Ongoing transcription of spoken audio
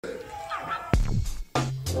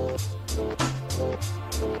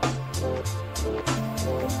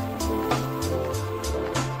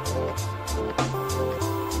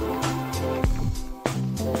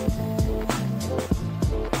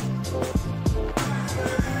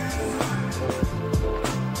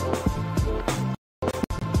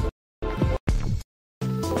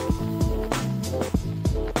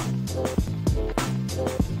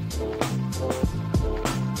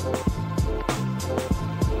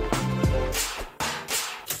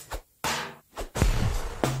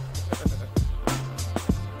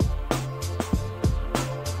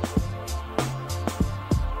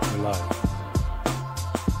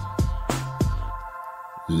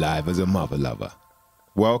Live as a mother lover.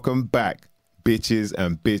 Welcome back, bitches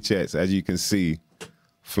and bitchettes. As you can see,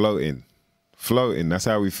 floating. That's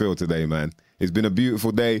how we feel today, man. It's been a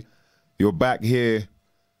beautiful day. You're back here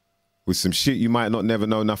with some shit you might not never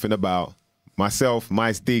know nothing about. Myself,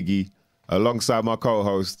 Mice Diggy, alongside my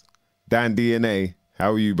co-host, Dan DNA.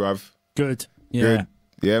 How are you, bruv? Good. Yeah. Good.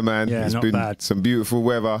 Yeah, man. Yeah, it's not been bad. some beautiful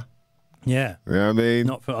weather. Yeah. You know what I mean?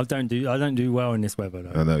 I don't do well in this weather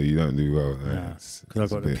though. I know you don't do well. Yeah, because I've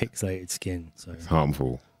got the pixelated skin, so it's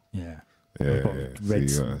harmful. Yeah. Yeah.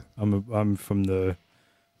 Red. So I'm from the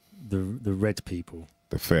red people.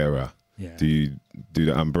 the fairer. Yeah. Do you do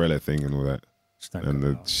the umbrella thing and all that? Just don't And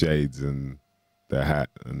go the out. shades and the hat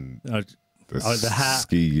and the hat,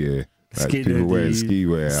 ski gear. Like people wearing ski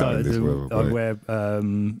wear out in this weather. I boy. wear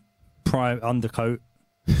prime undercoat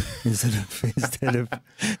instead of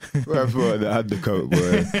Well, I thought the undercoat,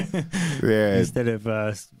 boy. Yeah, instead of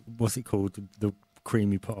what's it called, the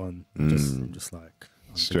cream you put on. Just like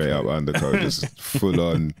straight up undercoat, just full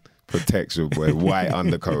on protection, boy. White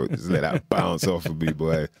undercoat, just let that bounce off of me,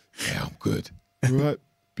 boy. Yeah, I'm good. Right,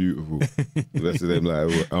 beautiful. The rest of them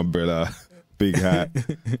like umbrella, big hat,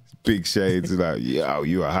 big shades. Like, yo,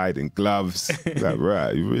 you are hiding gloves. Like,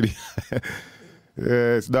 right, you really.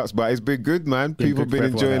 Yeah, it's nuts, but it's been good, man. Been People good been for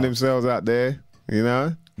everyone enjoying else. themselves out there, you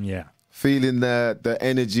know? Yeah. Feeling the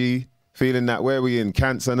energy, feeling that, where we in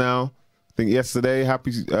Cancer now? I think yesterday,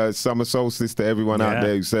 happy summer solstice to everyone out Yeah.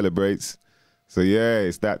 there who celebrates. So yeah,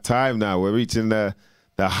 it's that time now. We're reaching the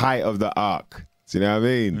height of the arc. Do you know what I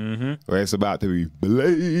mean? Mm-hmm. Where it's about to be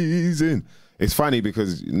blazing. It's funny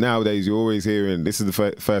because nowadays you're always hearing, this is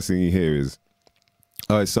the first thing you hear is,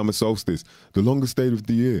 oh, it's summer solstice, the longest day of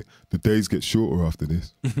the year. The days get shorter after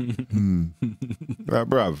this. Like,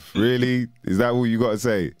 bruv, really? Is that what you got to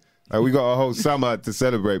say? Like, we got a whole summer to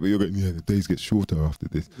celebrate, but you're going, yeah, the days get shorter after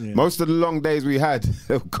this. Yeah. Most of the long days we had,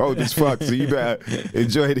 they were cold as fuck, so you better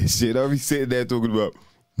enjoy this shit. Don't be sitting there talking about,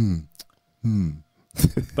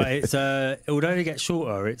 But it's it would only get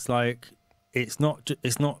shorter. It's like it's not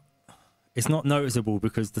noticeable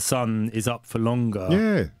because the sun is up for longer.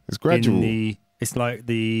 Yeah, it's gradual. It's like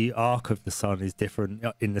the arc of the sun is different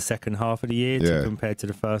in the second half of the year Yeah. compared to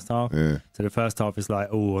the first half. Yeah. So the first half is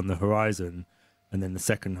like all on the horizon, and then the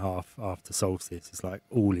second half after solstice is like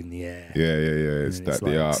all in the air. Yeah. And It's then that it's the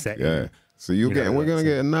like arc. setting, Yeah. So we're like, going to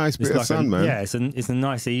get a nice bit It's of like sun, man. Yeah, it's a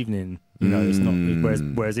nice evening. You know, it's not.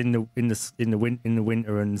 Whereas in the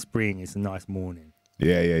winter and spring, it's a nice morning.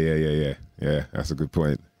 Yeah. That's a good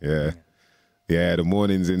point. Yeah, the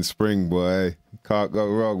mornings in spring, boy, can't go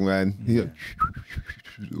wrong, man. Yeah.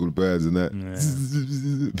 All the birds and that,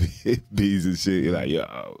 bees and shit. You're like,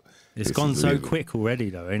 yo, It's this gone is so amazing. quick already,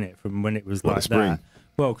 though, isn't it? From when it was What, like spring? that.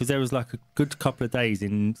 Well, because there was like a good couple of days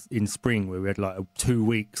in spring where we had like 2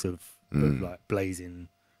 weeks of like blazing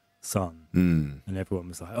sun, and everyone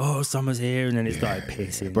was like, "Oh, summer's here," and then it started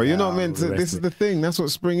pissing. But you're not down, meant all to. the This rest is of the it. thing. That's what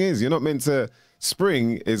spring is. You're not meant to.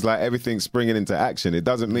 Spring is like everything springing into action. It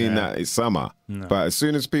doesn't mean that it's summer. No. But as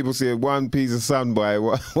soon as people see one piece of sun, by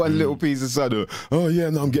one little piece of sun, oh yeah,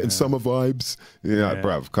 no, I'm getting summer vibes. You're like,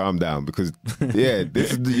 bruv, calm down, because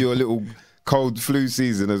this is your little cold flu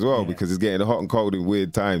season as well, because it's getting hot and cold in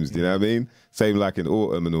weird times. Do you know what I mean? Same like in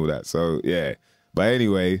autumn and all that. So yeah. But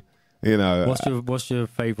anyway, you know, What's your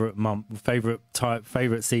favorite month?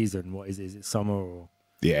 Favorite season? What is it? Is it summer or?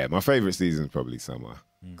 yeah, my favorite season is probably summer,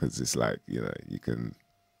 because it's like, you know, you can.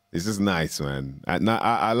 It's just nice, man. At night,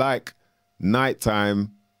 I like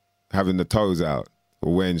nighttime, having the toes out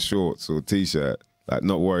or wearing shorts or t-shirt, like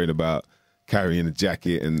not worrying about carrying a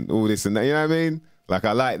jacket and all this and that. You know what I mean? Like,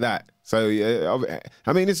 I like that. So yeah,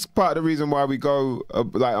 I mean, it's part of the reason why we go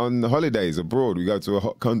like on holidays abroad. We go to a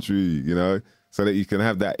hot country, you know, so that you can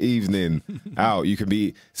have that evening out. You can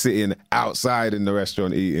be sitting outside in the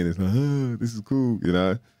restaurant eating. It's like, oh, this is cool, you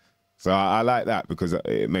know. So I like that because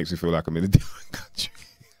it makes me feel like I'm in a different country.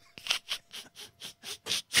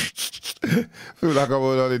 Feel like I'm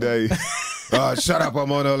on holiday Oh, shut up,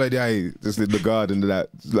 I'm on holiday. Just in the garden, that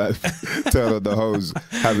like turn on the hose,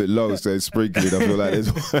 have it low so it's sprinkling. I feel like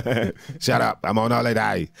this. Shut up, I'm on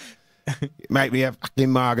holiday. Make me a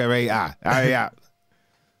fucking margarita. Hurry up.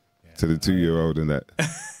 To the 2-year-old and that.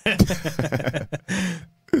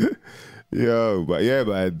 Yo, but yeah,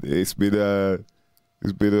 man, it's been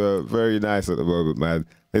very nice at the moment, man.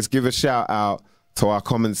 Let's give a shout out to our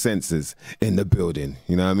common senses in the building.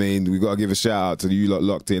 You know what I mean? We got to give a shout out to you lot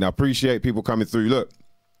locked in. I appreciate people coming through. Look,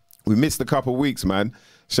 we missed a couple of weeks, man.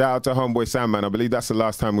 Shout out to Homeboy Sandman. I believe that's the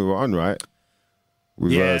last time we were on, right?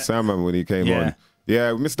 With Sandman when he came on.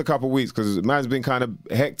 Yeah, we missed a couple of weeks because man's been kind of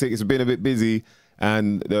hectic. It's been a bit busy.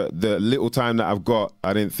 And the little time that I've got,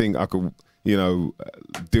 I didn't think I could,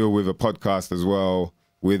 deal with a podcast as well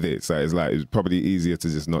with it. So it's probably easier to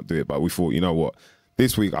just not do it. But we thought, you know what?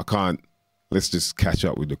 This week I can't. Let's just catch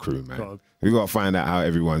up with the crew, man. We got to find out how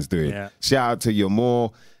everyone's doing. Yeah. Shout out to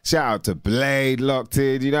Yamor. Shout out to Blade locked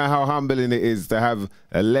in. You know how humbling it is to have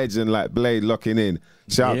a legend like Blade locking in.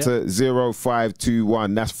 Shout out to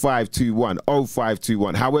 0521. That's 521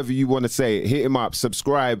 0521. However you want to say it. Hit him up.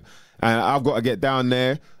 Subscribe. And I've got to get down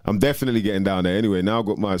there. I'm definitely getting down there. Anyway, now I've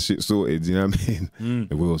got my shit sorted. You know what I mean?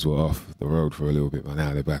 The wheels were off the road for a little bit, but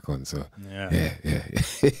now they're back on. So yeah.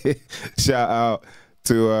 Shout out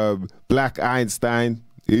to Black Einstein,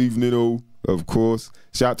 Evening all, of course.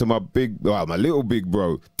 Shout out to my little big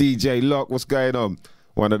bro, DJ Lock. What's going on?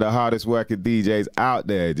 One of the hardest working DJs out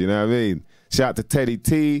there. Do you know what I mean? Shout out to Teddy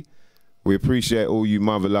T. We appreciate all you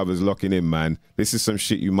mother lovers locking in, man. This is some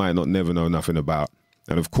shit you might not never know nothing about.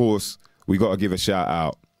 And of course, we got to give a shout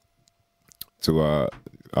out to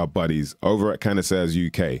our buddies over at Canissaires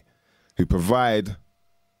UK, who provide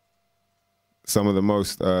some of the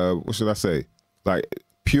most, what should I say, like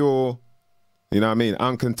pure, you know what I mean,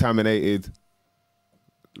 uncontaminated,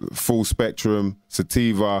 full spectrum,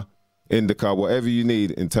 sativa, indica, whatever you need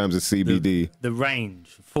in terms of CBD. The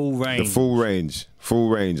range, full range. The full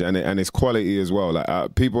range, and it's quality as well.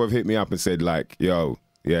 Like people have hit me up and said like, yo,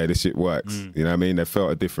 yeah, this shit works. You know what I mean? They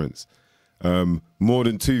felt a difference. More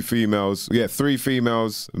than 3 females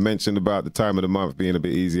mentioned about the time of the month being a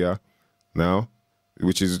bit easier now,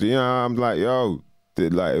 which is, I'm like, yo,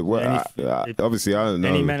 obviously I don't know.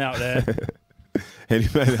 Any men out there? Any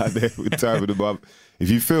men out there with time of the month?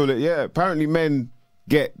 If you feel it, apparently men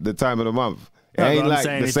get the time of the month. It ain't like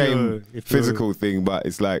the same physical thing, but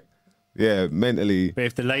it's like, mentally. But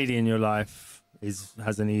if the lady in your life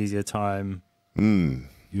has an easier time,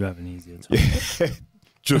 you have an easier time.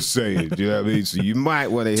 Just saying, do you know what I mean? So you might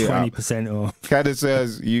want to hit 20% off.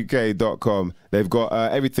 CanisSairesUK.com. They've got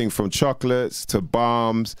everything from chocolates to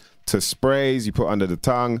balms to sprays you put under the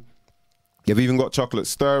tongue. You've even got chocolate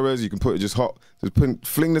stirrers. You can put it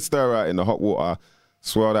fling the stirrer out in the hot water,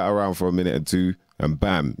 swirl that around for a minute or two, and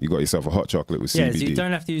bam, you got yourself a hot chocolate with CBD. Yeah, so you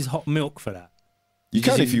don't have to use hot milk for that. You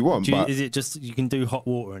can if you want, but is it just you can do hot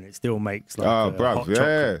water and it still makes like hot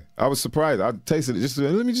chocolate? I was surprised. I tasted it.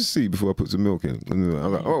 Let me just see before I put some milk in. And I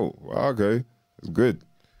was like, oh, okay, it's good.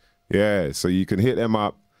 Yeah, so you can hit them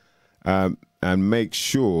up and make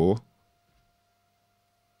sure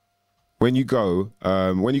when you go to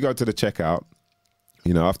the checkout,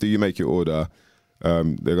 after you make your order,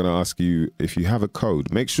 they're gonna ask you if you have a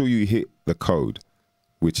code. Make sure you hit the code,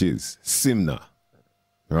 which is SIMNA.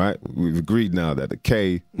 Right, we've agreed now that the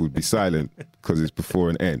K would be silent because it's before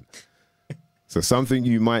an N. So something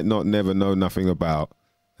you might not never know nothing about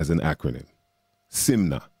as an acronym.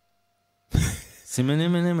 SIMNA. You're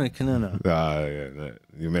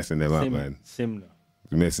messing them up, man. SIMNA.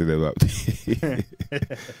 You're messing them up.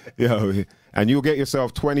 And you'll get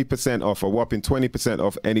yourself 20% off, a whopping 20%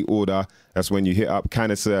 off any order. That's when you hit up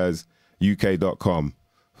CanisSairesUK.com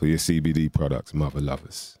for your CBD products, mother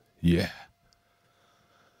lovers. Yeah.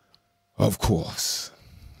 Of course.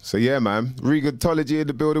 So yeah, man. Regatology in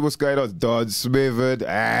the building. What's going on? Dodd Smithered.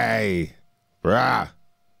 Hey. Brah.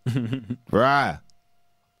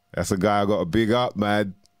 That's a guy I got to big up,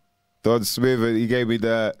 man. Dodd Smithered. He gave me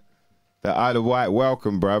the Isle of Wight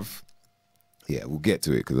welcome, bruv. Yeah, we'll get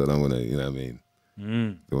to it because I don't want to, you know what I mean?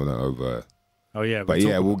 Don't want to over... Oh, yeah. But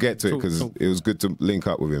we'll get to it because it was good to link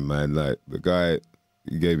up with him, man. Like, the guy,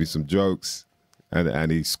 he gave me some jokes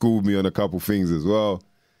and he schooled me on a couple things as well.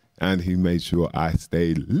 And he made sure I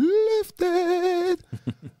stayed lifted.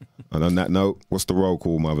 And on that note, what's the roll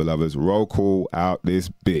call, mother lovers? Roll call out this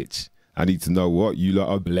bitch. I need to know what you lot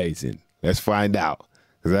are blazing. Let's find out.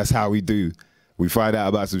 Because that's how we do. We find out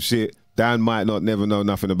about some shit Dan might not never know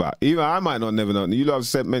nothing about. Even I might not never know. You lot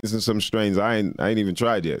have mentioned some strains I ain't even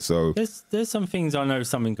tried yet. So there's some things I know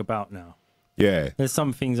something about now. Yeah. There's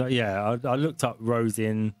some things I looked up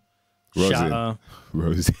Rosin. Shatter.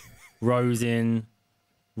 Rosin. Rosin,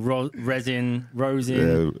 Resin, Rosin,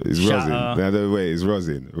 Yeah, it's Shatter. rosin. No, wait, it's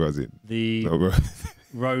rosin. Rosin. The No,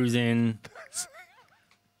 Rosin.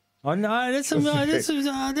 Oh no, there's some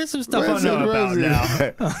stuff I know about rosin.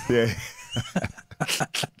 now. Yeah.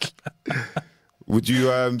 Would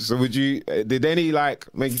you? So would you? Did any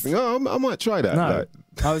like make you think? Oh, I might try that. No,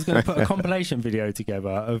 Like, I was going to put a compilation video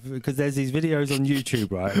together because there's these videos on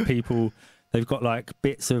YouTube, right? People, they've got like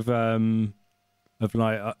bits of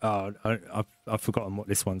like I've forgotten what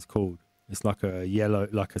this one's called. It's like a yellow,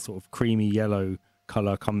 like a sort of creamy yellow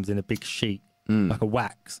color, comes in a big sheet, like a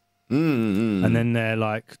wax, and then they're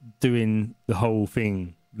like doing the whole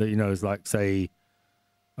thing that is like, say,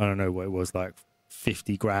 I don't know what it was, like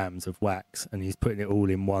 50 grams of wax, and he's putting it all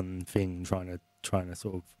in one thing, trying to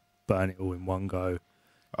sort of burn it all in one go.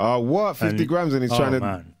 What 50 grams, and he's trying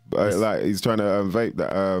to like he's trying to vape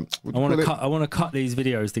that. I want to cut these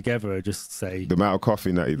videos together. Just say the amount of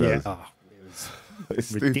coughing that he does. Yeah, it was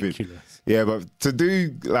it's ridiculous. Stupid. Yeah, but to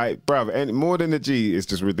do like, bruv, and more than the G, it's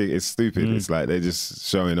just ridiculous. It's stupid. It's like they're just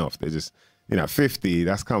showing off. They're just 50.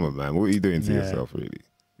 That's common, man. What are you doing to yourself, really?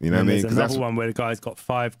 You know what I mean? There's another one where the guy's got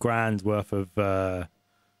 $5 grand worth of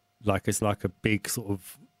like, it's like a big sort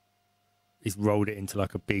of, he's rolled it into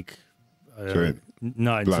like a big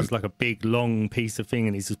no, it's just like a big long piece of thing,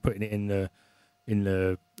 and he's just putting it in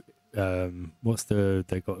the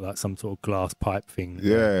they got like some sort of glass pipe thing.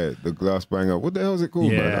 Yeah, the glass banger. What the hell is it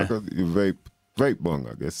called, man? I got vape bong,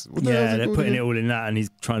 I guess. They're putting it all in that, and he's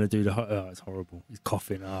trying to do it's horrible. He's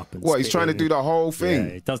coughing up. And he's trying to do the whole thing?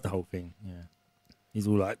 Yeah, he does the whole thing, yeah. He's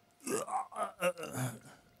all like...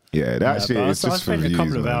 Yeah, that shit is just for views, I spent a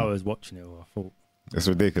couple of hours watching it, I thought... It's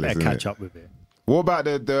ridiculous, isn't catch up with it. What about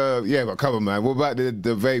but come on, man. What about the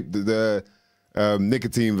vape, the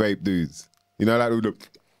nicotine vape dudes? You know, like the...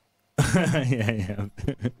 yeah.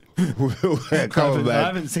 Come on, man. I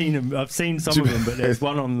haven't seen them. I've seen some of them, but there's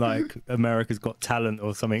one on like America's Got Talent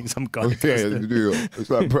or something. Some guy. It's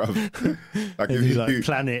like, bruv. Like, like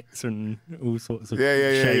planets and all sorts of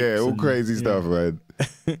yeah. All crazy stuff, man.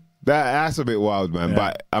 That's a bit wild, man. Yeah.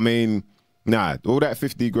 But I mean, all that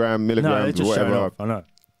 50 milligrams or whatever. I know.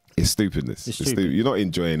 It's stupidness. It's stupid. You're not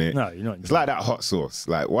enjoying it. No, you're not. It's like that hot sauce.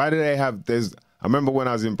 Like, why do they have? I remember when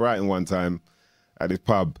I was in Brighton one time at this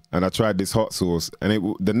pub, and I tried this hot sauce,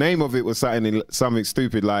 and the name of it was something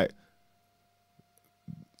stupid like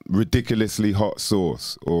ridiculously hot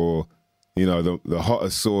sauce, or the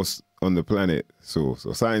hottest sauce on the planet sauce,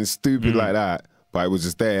 or something stupid like that. But it was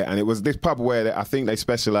just there, and it was this pub where I think they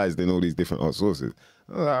specialized in all these different hot sauces.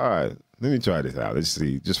 I was like, all right, let me try this out. Let's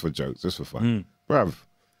see, just for jokes, just for fun. Bruv,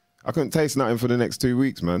 I couldn't taste nothing for the next 2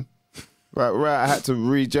 weeks, man. Right, I had to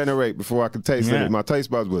regenerate before I could taste it. My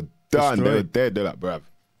taste buds were done. Destroyed. They were dead. They're like, bruv.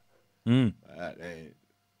 They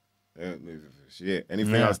ain't moving for shit.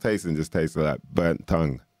 Anything else tasting just tastes like burnt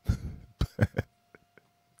tongue.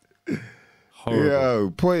 Horrible.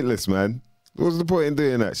 Yo, pointless, man. What's the point in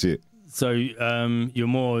doing that shit? So your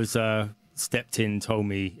Moore's stepped in, told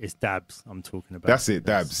me it's dabs I'm talking about. That's it,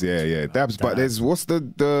 dabs. Yeah, dabs. But there's what's the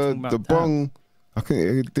bong?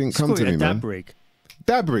 It didn't come to me, man. Dab rig.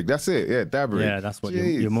 Dab rig. That's it. Yeah, dab rig. Yeah, that's what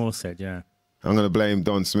your Moore said. Yeah. I'm gonna blame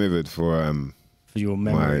Don Smitherd for your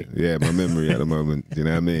memory. My memory at the moment. You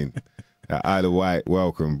know what I mean? Isle of Wight,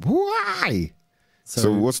 welcome. Why?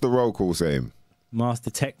 So what's the roll call saying? Master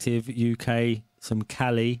Detective UK, some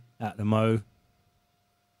Cali at the Mo.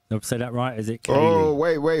 Did I say that right? Is it Cali? Oh,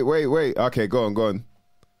 wait. Okay, go on.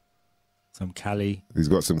 Some Cali. Who's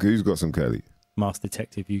got some Cali? Master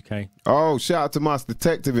Detective UK. Oh, shout out to Master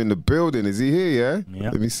Detective in the building. Is he here, yeah?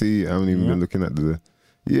 Let me see. I haven't even been looking at the...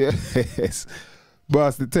 Yes.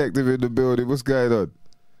 Master Detective in the building. What's going on?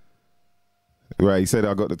 Right, he said,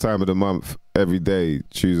 I got the time of the month every day.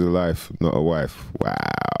 Choose a life, not a wife.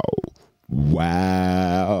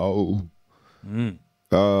 Wow.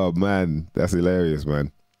 Oh, man. That's hilarious,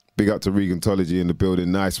 man. Big up to Regantology in the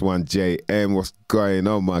building. Nice one, JM. What's going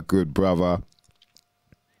on, my good brother?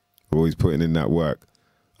 Always putting in that work.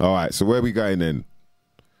 All right, so where we going then?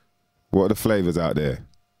 What are the flavors out there?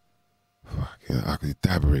 I could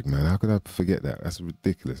dab rig, man. How could I forget that? That's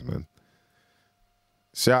ridiculous, man.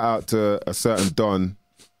 Shout out to a certain Don,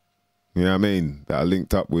 you know what I mean, that I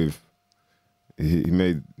linked up with. He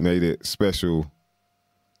made it special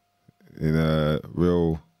in a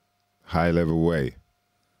real high level way.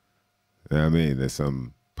 You know what I mean? There's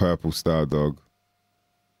some purple Star Dog,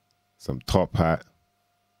 some top hat,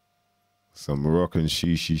 some Moroccan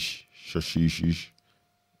shishish,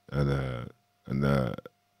 and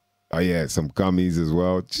oh yeah, some gummies as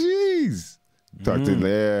well. Jeez, tucked in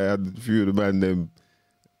there. Had a few of the man them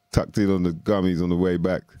tucked in on the gummies on the way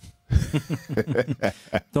back.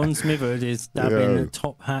 Don Smitherd is dabbing a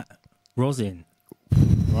top hat rosin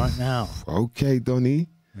right now. Okay, Donny.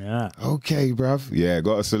 Yeah. Okay, bruv. Yeah,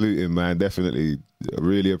 got to salute him, man. Definitely.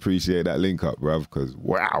 Really appreciate that link up, bruv, because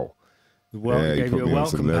wow. Well, he gave put you a me on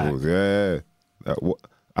some welcome levels. pack. Yeah.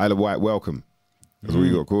 Isle of Wight welcome. That's what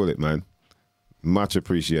you got to call it, man. Much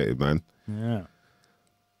appreciated, man. Yeah.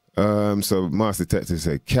 So Master Detective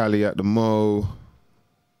said, Cali at the Mo.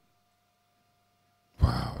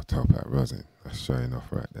 Wow, top hat rosin. That's showing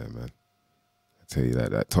off right there, man. I tell you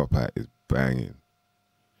that top hat is banging.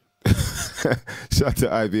 Shout to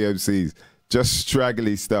IBMCs. Just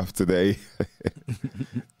straggly stuff today.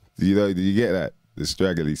 Do you get that? The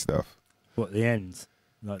straggly stuff. What, the ends?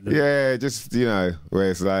 Like Yeah, just,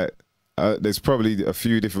 where it's like, there's probably a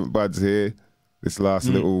few different buds here. This last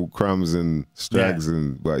little crumbs and strags,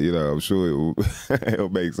 but I'm sure it'll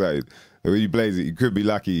make something. And when you blaze it, you could be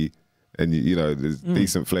lucky, and there's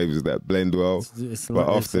decent flavors that blend well. It's but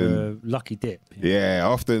often, a lucky dip. Yeah,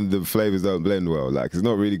 often the flavors don't blend well. Like, it's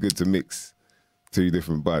not really good to mix two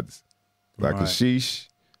different buds. Like a sheesh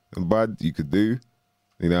and bud, you could do,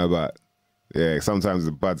 but yeah, sometimes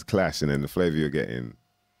the buds clash, and then the flavor you're getting,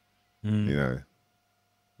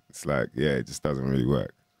 it's like, it just doesn't really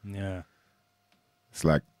work. Yeah. It's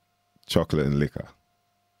like chocolate and liquor.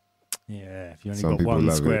 Yeah, if you only Some got people one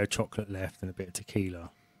love square it. of chocolate left and a bit of tequila.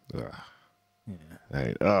 Ugh. Yeah.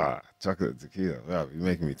 Hey, chocolate and tequila. You're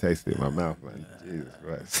making me taste it in my mouth, man. Jesus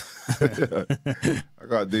Christ. I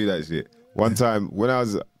can't do that shit. One time, when I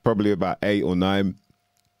was probably about 8 or 9,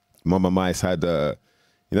 Mama Mice had, like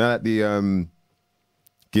the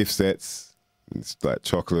gift sets. It's like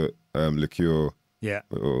chocolate, liqueur. Yeah.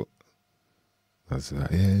 I was like,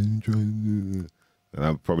 enjoy. And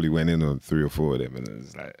I probably went in on 3 or 4 of them, and it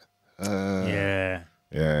was like, yeah.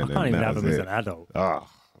 Yeah. I can't even have them as an adult.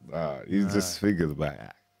 You just figure about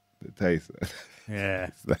the taste. Yeah.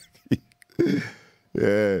 It's like,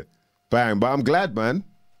 yeah. Bang. But I'm glad, man.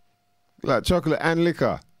 Like chocolate and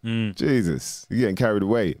liquor. Jesus. You're getting carried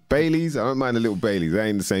away. Baileys, I don't mind a little Baileys. That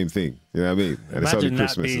ain't the same thing. You know what I mean? And it's only Imagine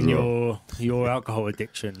that Christmas being as well. your alcohol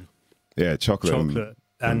addiction. Yeah, chocolate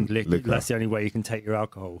And liquor. That's the only way you can take your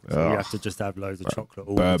alcohol. So you have to just have loads of chocolate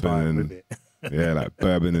all the time with it. Yeah, like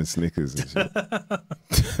bourbon and Snickers and shit.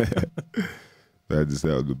 I just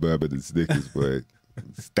had the bourbon and Snickers, boy.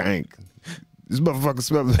 Stank. This motherfucker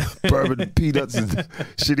smells like bourbon and peanuts and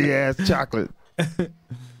shitty ass chocolate.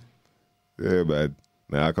 Yeah, man.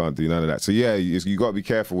 Nah, I can't do none of that. So yeah, you got to be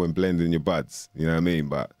careful when blending your buds. You know what I mean?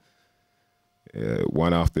 But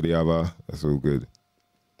one after the other, that's all good.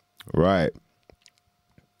 Right.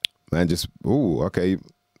 Man, okay.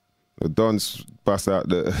 Don's bust out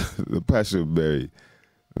the passion berry.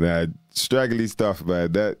 Now, straggly stuff,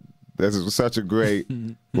 man. That's such a great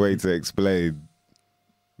way to explain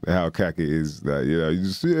how cack it is. That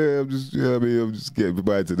I'm just getting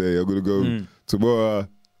by today. I'm gonna go tomorrow,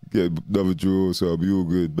 get another draw, so I'll be all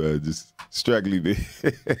good, man. Just straggly me.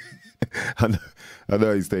 I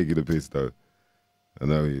know he's taking the piss though. I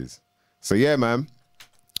know he is. So yeah, man.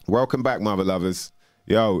 Welcome back, mother lovers.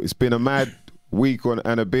 Yo, it's been a mad week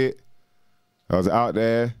and a bit. I was out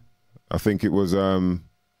there. I think it was, I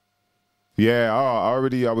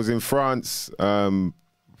was in France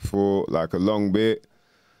for like a long bit,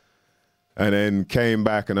 and then came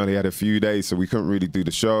back and only had a few days, so we couldn't really do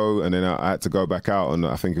the show. And then I had to go back out on,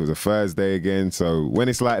 I think it was a Thursday again. So when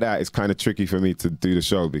it's like that, it's kind of tricky for me to do the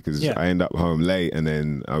show because I end up home late, and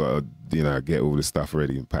then I got to, get all the stuff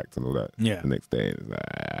ready and packed and all that the next day. And it's like,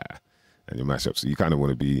 and you mash up. So you kind of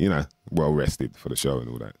want to be, well rested for the show and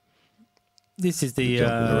all that. This is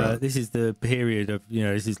the period of,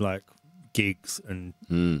 this is like gigs and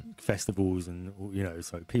festivals and,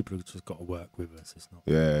 so people have just got to work with us. It's not,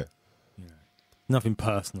 nothing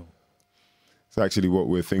personal. It's actually what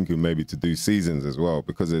we're thinking maybe to do seasons as well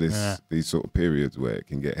because of these sort of periods where it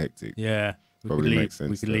can get hectic. Yeah. Probably makes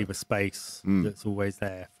sense. We could leave a space that's always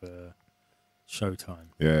there for showtime.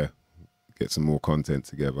 Yeah. Get some more content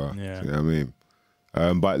together. Yeah. You know what I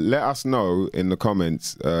mean? But let us know in the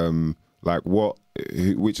comments,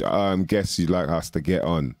 which guests you'd like us to get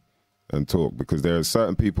on and talk, because there are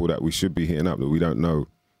certain people that we should be hitting up that we don't know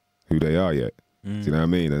who they are yet. Do you know what I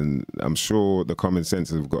mean? And I'm sure the Common Sense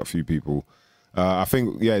have got a few people. I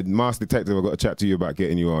think, Master Detective, I've got to chat to you about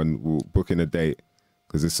getting you on. We'll book in a date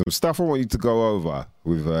because there's some stuff I want you to go over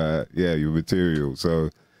with, your material. So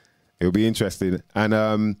it'll be interesting.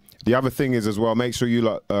 And the other thing is as well, make sure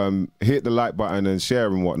you hit the like button and share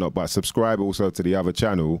and whatnot, but subscribe also to the other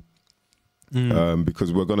channel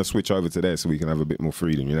because we're going to switch over to there so we can have a bit more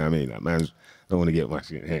freedom. You know what I mean? Like, man, I don't want to get my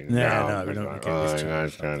shit hanging down. No, we don't want to get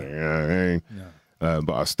this channel.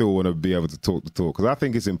 but I still want to be able to talk the talk because I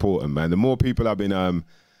think it's important, man. The more people I've been,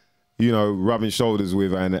 you know, rubbing shoulders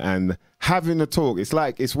with and having a talk, it's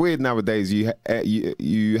like, it's weird nowadays.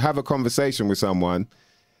 You have a conversation with someone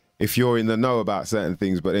if you're in the know about certain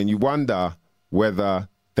things, but then you wonder whether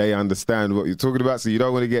they understand what you're talking about. So you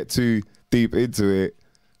don't want to get too deep into it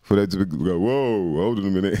for them to go, whoa, hold on a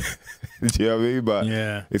minute. Do you know what I mean? But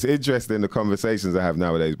yeah, it's interesting the conversations I have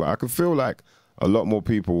nowadays. But I can feel like a lot more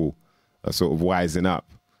people are sort of wising up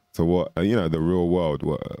to what, you know, the real world,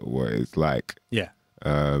 what it's like. Yeah.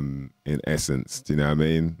 In essence, do you know what I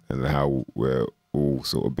mean? And how we're all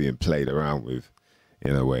sort of being played around with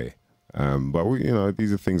in a way. But we, you know,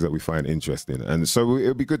 these are things that we find interesting. And so it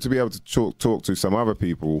would be good to be able to talk to some other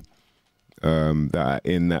people that are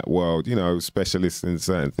in that world, you know, specialists in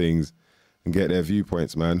certain things and get their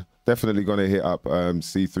viewpoints, man. Definitely going to hit up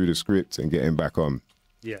See Through the Script and get him back on.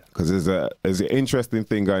 Yeah. Because there's an interesting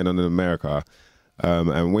thing going on in America.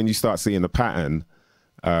 And when you start seeing the pattern,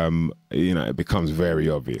 you know, it becomes very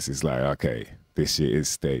obvious. It's like, okay, this shit is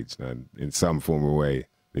staged, and in some form or way,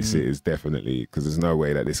 this shit is definitely, because there's no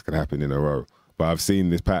way that this could happen in a row. But I've seen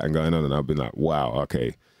this pattern going on, and I've been like, wow,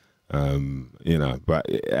 okay, you know. But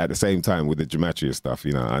at the same time, with the gematria stuff,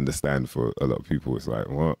 you know, I understand for a lot of people, it's like,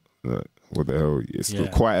 what the hell? It's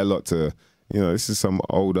quite a lot to, you know. This is some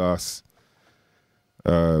old ass,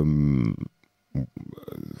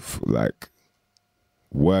 like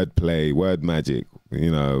wordplay, word magic,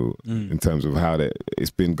 you know, in terms of how it's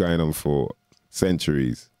been going on for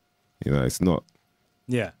centuries. You know, it's not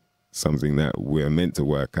something that we're meant to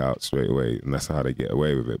work out straight away, and that's how they get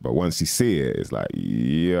away with it. But once you see it, it's like,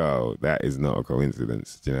 yo, that is not a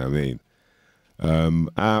coincidence. Do you know what I mean?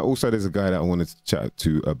 Also, there's a guy that I wanted to chat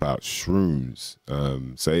to about shrooms.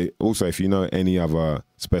 So also, if you know any other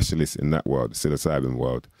specialists in that world, the psilocybin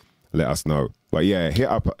world, let us know. But yeah, hit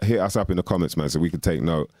us up in the comments, man, so we can take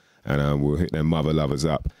note, and we'll hit them mother lovers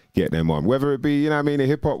up, get them on. Whether it be, you know what I mean, the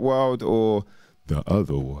hip hop world or the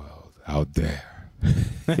other world out there.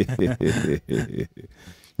 You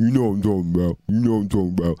know what I'm talking about. You know what I'm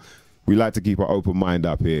talking about. We like to keep an open mind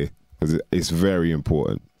up here because it's very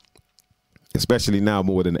important, especially now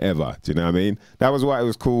more than ever. Do you know what I mean? That was why it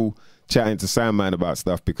was cool chatting to Sandman about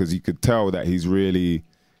stuff, because you could tell that he's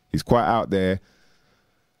quite out there.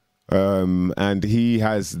 And he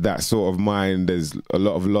has that sort of mind. There's a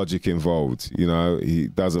lot of logic involved. You know, he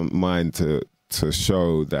doesn't mind to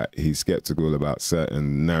show that he's skeptical about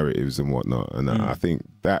certain narratives and whatnot. And I think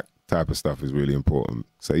that type of stuff is really important.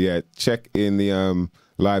 So yeah, check in the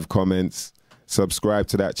live comments, subscribe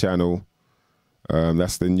to that channel.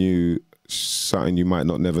 That's the new something you might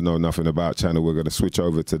not never know nothing about channel. We're going to switch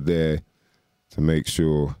over to there to make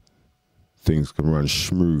sure things can run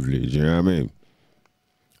smoothly. Do you know what I mean?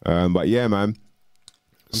 But yeah, man.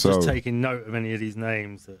 I'm just taking note of any of these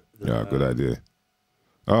names. Yeah, good idea.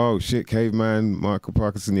 Oh shit, Caveman, Michael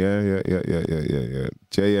Parkinson, yeah.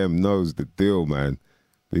 JM knows the deal, man.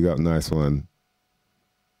 Big up, nice one.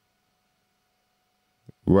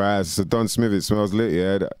 Raz, so Don Smith, it smells lit,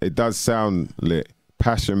 yeah. It does sound lit.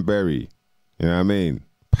 Passion berry, you know what I mean?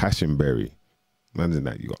 Passion berry. Imagine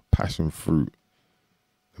that, you got passion fruit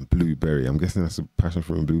and blueberry. I'm guessing that's a passion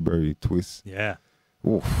fruit and blueberry twist. Yeah.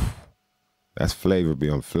 Oof, that's flavor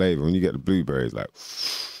beyond flavor. When you get the blueberries, like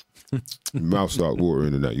your mouth starts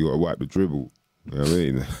watering and that. You gotta wipe the dribble. You know what I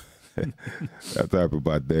mean? That type of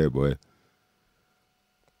bad there, boy.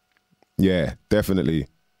 Yeah, definitely.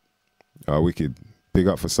 Wicked. Big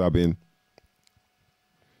up for subbing.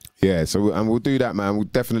 Yeah, so and we'll do that, man. We'll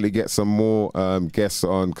definitely get some more guests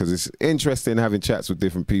on, because it's interesting having chats with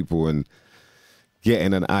different people and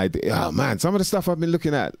getting an idea. Oh man, some of the stuff I've been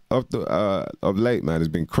looking at of late, man, has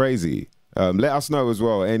been crazy. Let us know as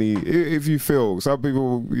well. If you feel, some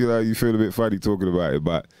people, you know, you feel a bit funny talking about it,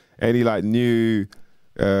 but any like new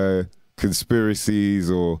conspiracies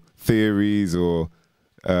or theories or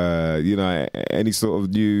you know, any sort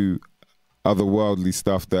of new otherworldly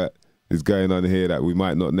stuff that is going on here that we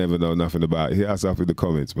might not never know nothing about, hit us up in the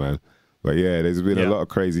comments, man. But yeah, there's been a lot of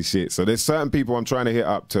crazy shit. So there's certain people I'm trying to hit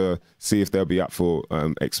up to see if they'll be up for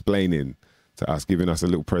explaining to us, giving us a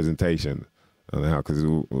little presentation on how, because,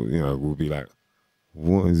 you know, we'll be like,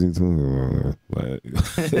 what is he talking about? Like,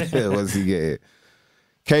 once he get it.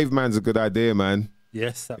 Caveman's a good idea, man.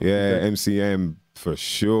 Yes. Yeah, MCM for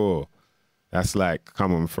sure. That's like,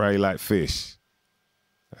 come on, fry like fish.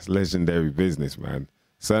 That's legendary business, man.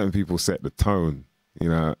 Certain people set the tone, you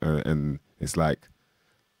know, and it's like,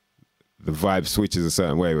 the vibe switches a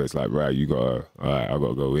certain way where it's like, right, you gotta, all right, I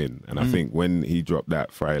gotta go in. And I think when he dropped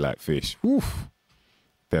that fry like fish, woof,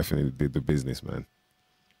 definitely did the business, man.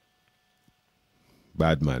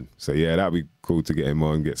 bad man. So yeah, that'd be cool to get him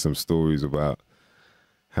on, get some stories about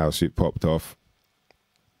how shit popped off.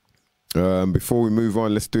 Before we move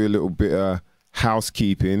on, let's do a little bit of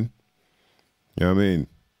housekeeping. You know what I mean?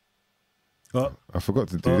 Oh, I forgot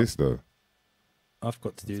to do this though. I've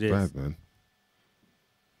got to do It's this. bad, man.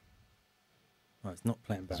 Oh, it's not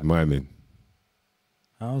playing back. It's miming.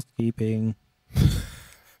 Housekeeping.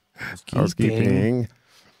 Housekeeping.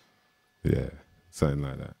 Yeah, something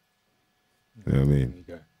like that. You know what I mean? There you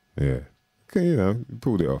go. Yeah. Okay, you know, you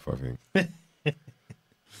pulled it off, I think.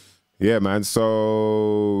 Yeah, man.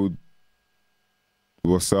 So,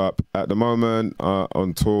 what's up? At the moment,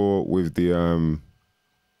 on tour with the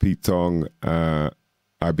Pete Tong,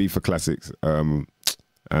 Ibiza Classics,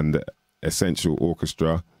 and Essential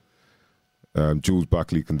Orchestra. Jules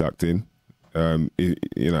Buckley conducting.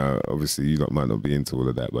 You know, obviously you lot might not be into all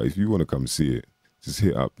of that, but if you want to come see it, just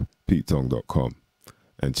hit up petetong.com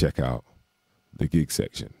and check out the gig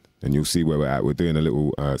section, and you'll see where we're at. We're doing a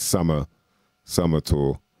little summer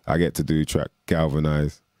tour. I get to do track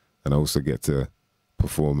Galvanize, and I also get to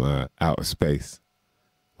perform Outer Space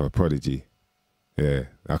by Prodigy. Yeah,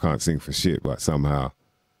 I can't sing for shit, but somehow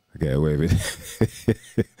I get away with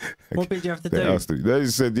it. What bit do you have to do? They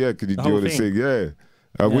just said, yeah, could you The do whole all the thing? sing?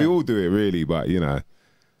 Yeah. We all do it really, but you know,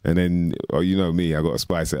 and then, you know me, I got to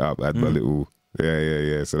spice it up, add my little,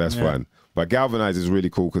 yeah. So that's fun. But Galvanize is really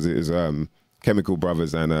cool because it is Chemical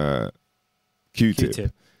Brothers and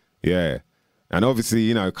Q-Tip. Yeah. And obviously,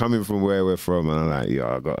 you know, coming from where we're from, and I'm like,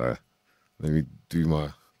 I gotta, let me do my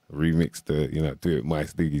remix to, you know, do it my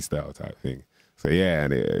Stiggy style type thing. So yeah,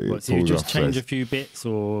 and it So you pulls just off change first. a few bits,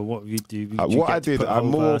 or what you do? What I did, I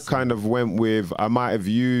more kind of went with, I might have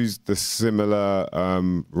used the similar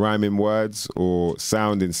rhyming words or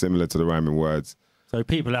sounding similar to the rhyming words. So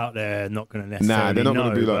people out there are not going to necessarily they're not know,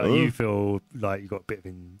 gonna be like, but "Oh." you feel like you got a bit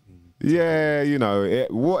of Yeah, you know,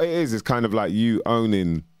 what it is kind of like you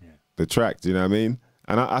owning the track, do you know what I mean?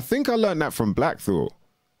 And I think I learned that from Black Thought,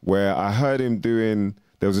 where I heard him doing,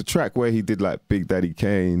 there was a track where he did like Big Daddy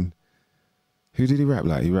Kane. Who did he rap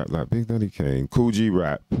like? He rapped like Big Daddy Kane, Cool G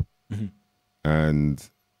Rap, and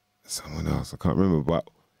someone else, I can't remember, but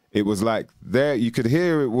it was like there, you could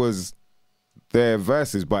hear it was their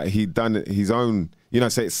verses, but he'd done it his own, you know,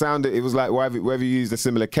 so it was like whether you used a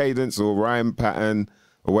similar cadence or rhyme pattern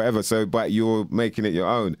or whatever, so, but you're making it your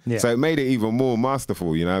own. Yeah. So it made it even more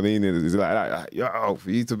masterful, you know what I mean? It was like, yo, for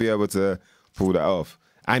you to be able to pull that off.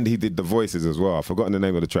 And he did the voices as well. I've forgotten the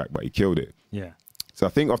name of the track, but he killed it. Yeah. So I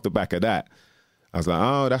think off the back of that, I was like,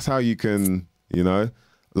 oh, that's how you can, you know,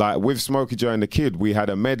 like with Smokey Joe and the Kid, we had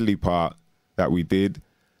a medley part that we did,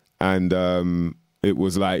 and it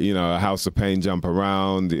was like, you know, a House of Pain, Jump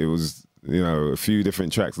Around. It was, you know, a few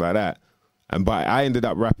different tracks like that. But I ended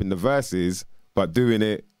up rapping the verses, but doing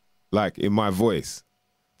it like in my voice.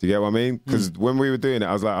 Do you get what I mean? Because when we were doing it,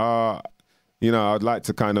 I was like, you know, I'd like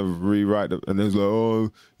to kind of rewrite it. And it was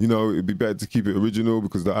like, you know, it'd be better to keep it original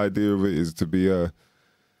because the idea of it is to be a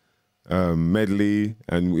medley,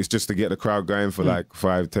 and it's just to get the crowd going for like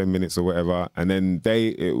 5-10 minutes or whatever. And then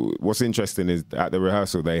what's interesting is at the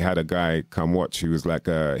rehearsal, they had a guy come watch who was like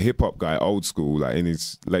a hip hop guy, old school, like in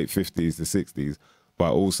his late 50s to 60s,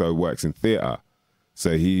 but also works in theater.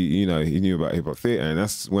 So he knew about hip hop theater, and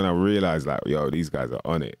that's when I realized like, yo, these guys are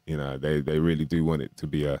on it. You know, they really do want it to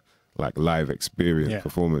be a like live experience,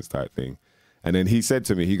 performance type thing. And then he said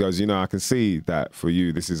to me, he goes, you know, I can see that for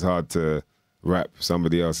you, this is hard to rap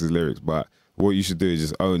somebody else's lyrics, but what you should do is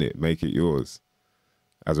just own it, make it yours,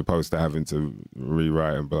 as opposed to having to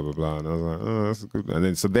rewrite and blah blah blah. And I was like, oh, that's a good. And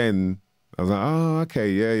then I was like, oh,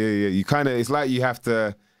 okay, yeah. You kind of, it's like you have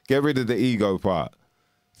to get rid of the ego part.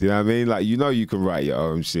 Do you know what I mean? Like, you know, you can write your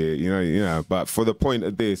own shit, you know. But for the point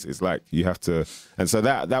of this, it's like you have to. And so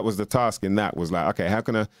that was the task. In that was like, okay, how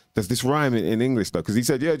can does this rhyme in English though? Because he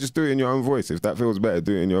said, yeah, just do it in your own voice. If that feels better,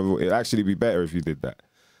 do it in your own voice. It'd actually be better if you did that.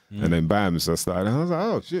 And then bam, so I started. And I was like,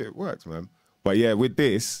 oh shit, it works, man. But yeah, with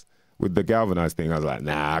the galvanized thing, I was like,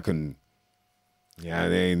 nah, I can. Yeah, I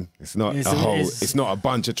mean, it's not it's not a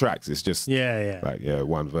bunch of tracks. It's just like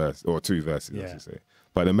one verse or two verses, I should say.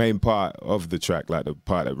 But the main part of the track, like the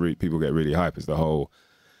part that people get really hype, is the whole,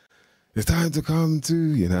 it's time to come to,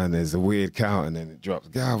 you know, and there's a weird count, and then it drops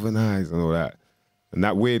galvanized and all that. And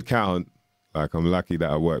that weird count, like, I'm lucky that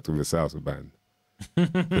I worked with a salsa band.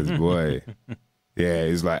 Because boy, yeah,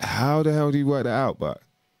 it's like, how the hell do you work that out? But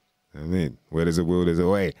I mean, where there's a will, there's a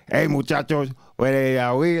way. Hey, muchachos, where there's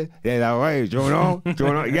a will, there's a way. You know?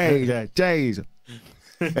 Yeah, change.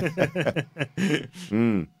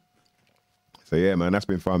 So yeah, man, that's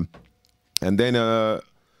been fun. And then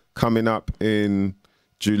coming up in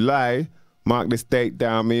July, mark this date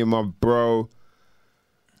down, me and my bro,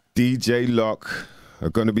 DJ Lock are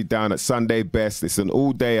going to be down at Sunday Best. It's an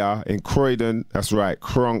all-dayer in Croydon. That's right,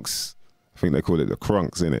 Cronks. I think they call it the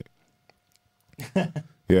Cronks, innit?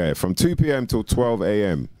 Yeah, from 2 p.m. till 12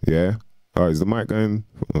 a.m. Yeah. Oh, is the mic going?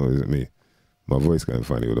 Oh, is it me? My voice going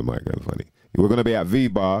funny or the mic going funny? We're going to be at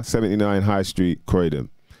V-Bar, 79 High Street, Croydon.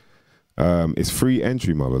 It's free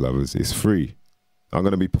entry, mother lovers. It's free. I'm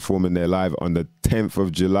going to be performing there live on the 10th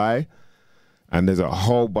of July. And there's a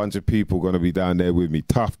whole bunch of people going to be down there with me.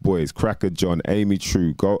 Tough Boys, Cracker John, Amy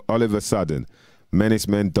True, Oliver Sudden, Menace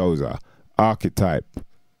Mendoza, Archetype,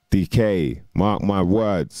 DK, Mark My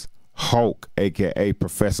Words, Hulk, a.k.a.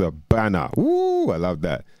 Professor Banner. Woo, I love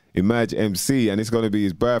that. Emerge MC, and it's going to be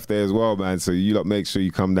his birthday as well, man. So you lot make sure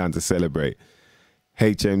you come down to celebrate.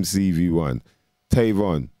 HMC V1,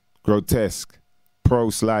 Tavon, Grotesque, Pro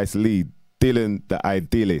Slice Lead, Dylan the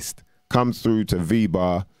Idealist. Comes through to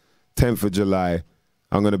V-Bar, 10th of July.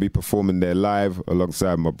 I'm going to be performing there live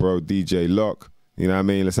alongside my bro DJ Lock. You know what I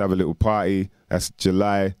mean? Let's have a little party. That's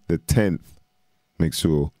July the 10th. Make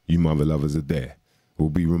sure you mother lovers are there. We'll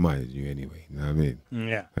be reminding you anyway. You know what I mean?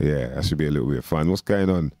 Yeah. Yeah, that should be a little bit of fun. What's going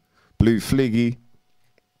on? Blue Fliggy.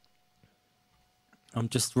 I'm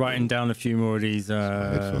just writing down a few more of these.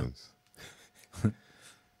 Headphones.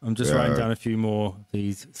 I'm just writing down a few more of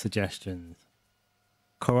these suggestions.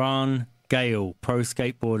 Karan Gale, pro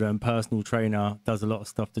skateboarder and personal trainer, does a lot of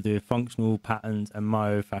stuff to do with functional patterns and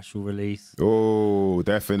myofascial release. Oh,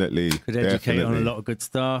 definitely. Could educate on a lot of good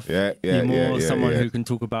stuff. Yeah. Someone who can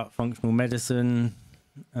talk about functional medicine.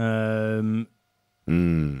 Robbie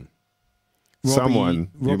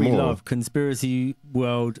Love, Conspiracy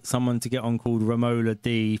World, someone to get on called Romola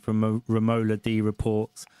D from Romola D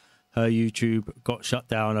Reports. Her YouTube got shut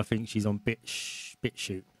down. I think she's on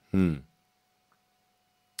BitChute.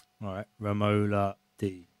 All right, Romola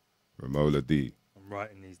D. Romola D. I'm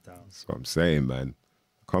writing these down. That's what I'm saying, man.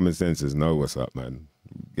 Common senses know what's up, man.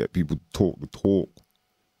 Get people to talk the talk.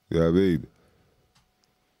 You know what I mean?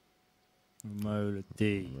 Romola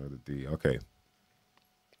D. Romola D. Okay.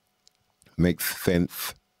 Makes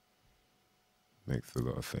sense. Makes a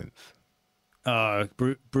lot of sense.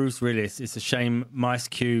 Bruce Willis. It's a shame Mice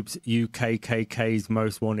Cube's UKKK's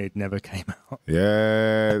Most Wanted never came out.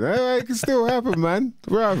 Yeah, that can still happen, man.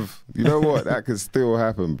 Bruv, you know what? That can still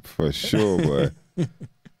happen for sure, boy.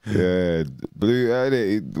 Yeah,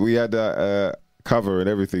 we had that cover and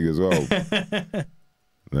everything as well.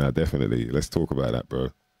 Nah, definitely. Let's talk about that, bro.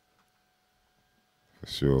 For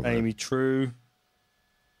sure. Amy True.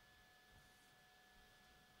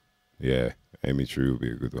 Yeah, Amy True would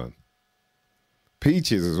be a good one.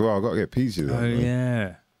 Peaches as well. I've got to get Peaches on. Oh,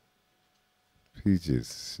 yeah.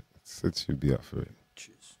 Peaches. Said she'd be up for it.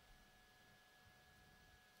 Cheers.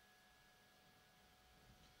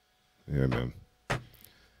 Yeah, man.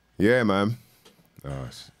 Yeah, man. Oh,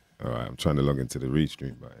 all right, I'm trying to log into the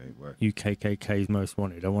Restream, but it ain't working. UKKK's Most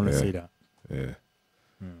Wanted. I want to see that. Yeah.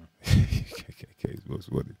 UKKK's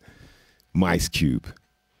Most Wanted. Mice Cube.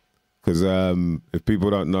 Because if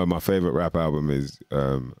people don't know, my favorite rap album is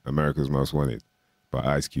America's Most Wanted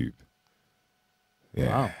by Ice Cube. Yeah.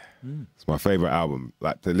 Wow. It's my favorite album.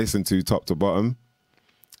 Like to listen to top to bottom.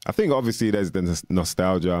 I think obviously there's the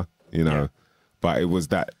nostalgia, you know, but it was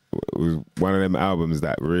one of them albums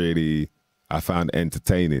that really I found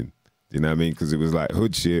entertaining. You know what I mean? Because it was like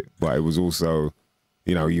hood shit, but it was also,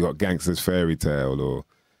 you know, you got Gangster's Fairy Tale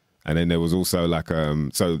and then there was also like,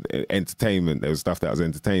 so entertainment, there was stuff that was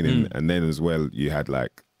entertaining. And then as well, you had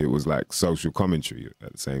like, it was like social commentary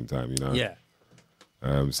at the same time, you know? Yeah.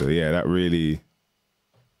 So yeah, that really,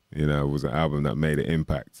 you know, was an album that made an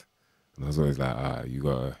impact. And I was always like, if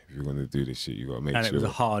you're going to do this shit, you got to make sure. And it was a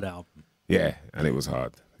hard album. Yeah, and it was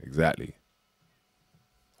hard. Exactly.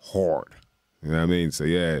 Hard. You know what I mean? So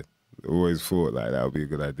yeah, always thought like that would be a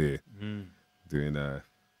good idea. Doing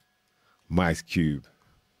Mice Cube.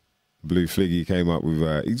 Blue Fliggy came up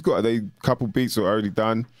with, he's got a couple beats already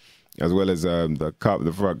done, as well as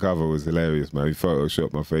the front cover was hilarious, man. He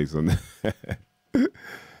photoshopped my face on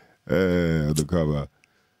the cover.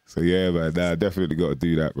 So yeah, man, I definitely got to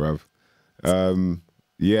do that, bruv.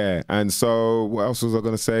 Yeah, and so what else was I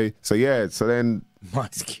going to say? So yeah, so then...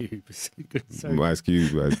 Mice Cube is a good song. Mice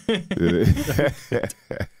Cube, man.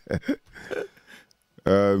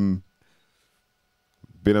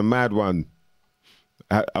 Been a mad one.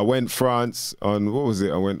 I went France on, what was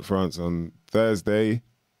it? I went France on Thursday, I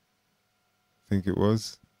think it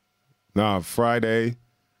was. No, Friday.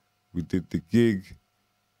 We did the gig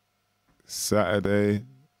Saturday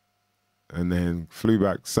and then flew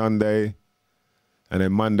back Sunday. And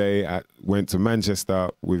then Monday I went to Manchester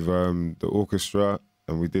with the orchestra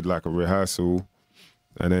and we did like a rehearsal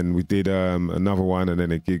And then we did another one, and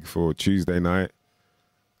then a gig for Tuesday night,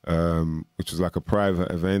 which was like a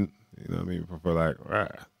private event. You know what I mean? Proper like, rah,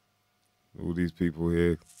 all these people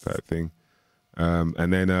here type thing.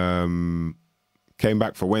 And then came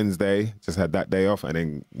back for Wednesday, just had that day off, and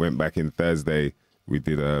then went back in Thursday. We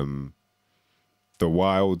did the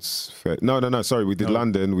Wilds. Sorry, we did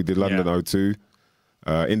London. We did London O2,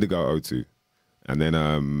 Indigo O2. And then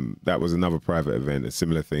that was another private event, a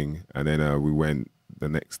similar thing. And then we went the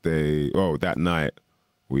next day, that night,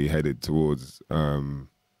 we headed towards, we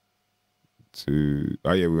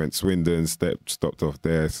went Swindon, stopped off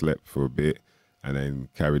there, slept for a bit, and then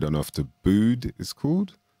carried on off to Bude, it's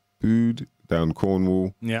called? Bude, down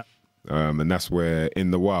Cornwall. Yeah. And that's where In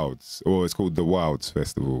The Wilds, or it's called The Wilds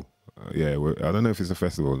Festival. I don't know if it's a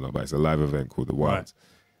festival or not, but it's a live event called The Wilds.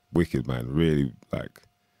 Right. Wicked, man. Really, like,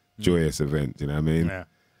 joyous event, you know what I mean?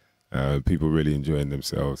 Yeah. People really enjoying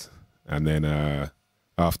themselves. And then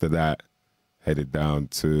after that, headed down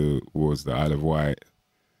towards the Isle of Wight.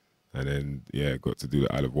 And then, got to do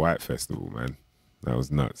the Isle of Wight Festival, man. That was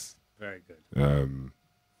nuts. Very good.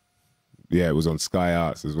 It was on Sky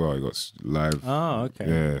Arts as well. It got live. Oh, okay.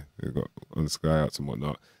 Yeah, it got on Sky Arts and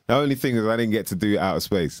whatnot. The only thing is I didn't get to do Outer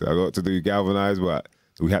Space. I got to do Galvanized, but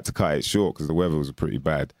we had to cut it short because the weather was pretty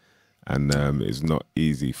bad. And it's not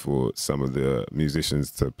easy for some of the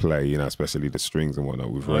musicians to play, you know, especially the strings and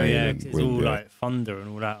whatnot with rain. Yeah, and it's wind, all like thunder and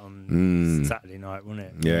all that on Saturday night, wasn't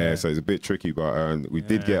it? Yeah, so it's a bit tricky, but we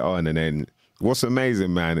did get on. And then what's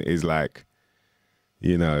amazing, man, is like,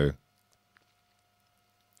 you know,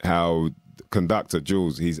 how conductor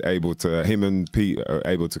Jules, him and Pete are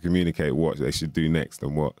able to communicate what they should do next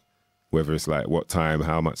and whether it's like what time,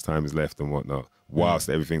 how much time is left and whatnot, whilst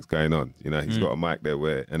everything's going on. You know, he's got a mic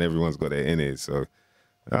there and everyone's got their in-ears. So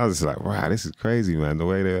I was just like, wow, this is crazy, man. The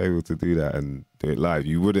way they're able to do that and do it live.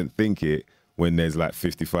 You wouldn't think it when there's like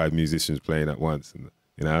 55 musicians playing at once, and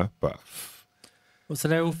you know, but. Well, so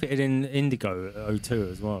they're all fitted in Indigo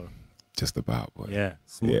O2 as well. Just about, boy. Yeah.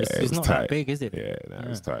 It's not tight. that big, is it? Yeah, no,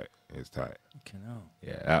 it's tight. It's tight. Okay, no.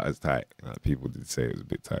 Yeah, that was tight. People did say it was a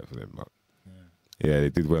bit tight for them, but yeah, they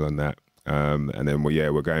did well on that. And then,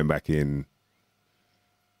 we're going back in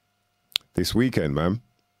this weekend, man.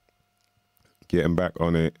 Getting back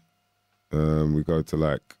on it. We go to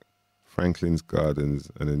like Franklin's Gardens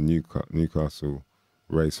and then Newcastle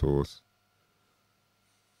Racehorse.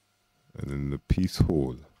 And then the Peace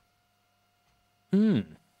Hall.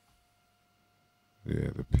 Yeah,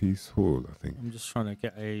 the Peace Hall, I think. I'm just trying to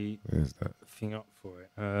get Where's that? thing up for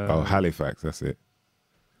it. Halifax, that's it.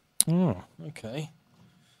 Oh, okay.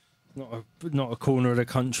 Not a corner of the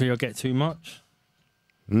country I get too much.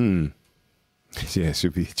 Yeah, it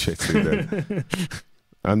should be interesting then.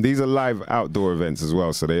 And these are live outdoor events as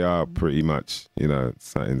well, so they are pretty much, you know,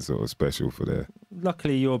 something sort of special for there.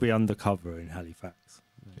 Luckily, you'll be undercover in Halifax.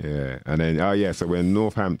 Yeah, and then, so we're in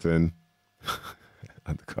Northampton.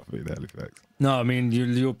 Undercover in Halifax. No, I mean,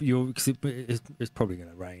 it's probably going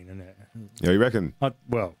to rain, isn't it? Yeah, you reckon?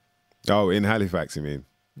 In Halifax, you mean?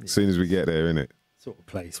 Yeah. As soon as we get there, innit? Sort of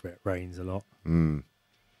place where it rains a lot. I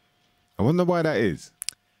wonder why that is.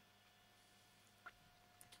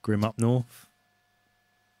 Grim up north.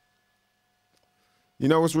 You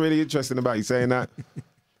know what's really interesting about you saying that?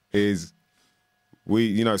 is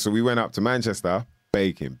we went up to Manchester,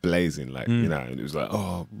 baking, blazing, like, you know, and it was like,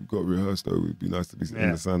 oh, we've got to rehearse though. It'd be nice to be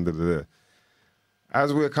in the sun. Da, da, da.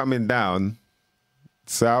 As we're coming down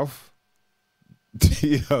south,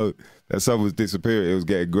 that sun was disappearing. It was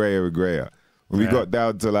getting grayer and grayer. When we got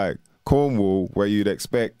down to like Cornwall, where you'd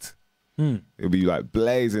expect it'd be like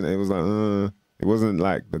blazing, it was like, it wasn't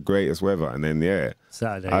like the greatest weather. And then,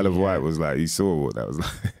 Saturday, Isle of Wight was like, you saw what that was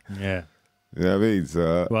like. Yeah. You know what I mean?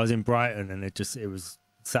 So, well, I was in Brighton and it was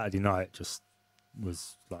Saturday night, just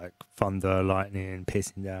was like thunder, lightning,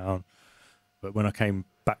 pissing down. But when I came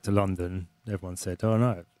back to London, everyone said, oh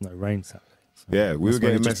no rain Saturday. So yeah, we were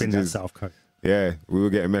getting messages. South Coast. Yeah, we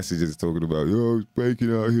were getting messages talking about, it's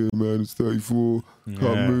baking out here, man. It's 34,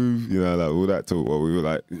 can't move. You know, like all that talk. Well, we were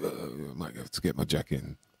like, I might have to get my jacket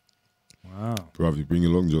in. Wow. Probably bring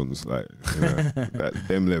your long johns, like, you know,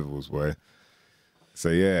 them levels, boy. So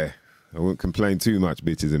yeah, I won't complain too much,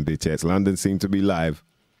 bitches and bitchettes. London seemed to be live.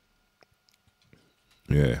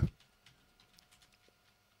 Yeah.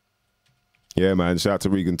 Yeah, man. Shout out to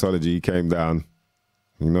Regentology. He came down.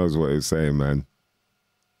 He knows what he's saying, man.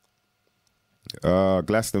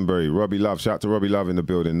 Glastonbury, Robbie Love. Shout out to Robbie Love in the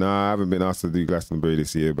building. Nah, I haven't been asked to do Glastonbury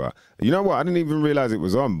this year, but you know what? I didn't even realize it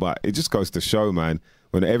was on, but it just goes to show, man,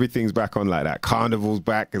 when everything's back on like that, Carnival's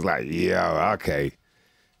back, it's like, okay,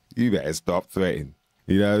 you better stop threatening.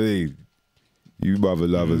 You know what I mean? You mother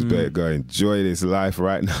lovers better go enjoy this life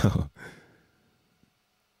right now.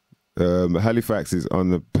 Halifax is on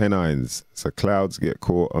the Pennines, so clouds get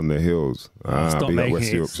caught on the hills. Stop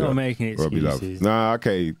making excuses. Nah,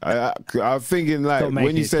 okay. I'm thinking like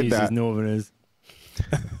when you said that, Northerners.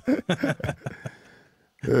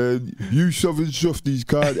 You southern softies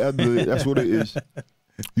can't handle it. That's what it is.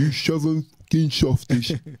 You southern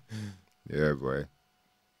softies. Yeah, boy.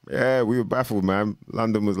 Yeah, we were baffled, man.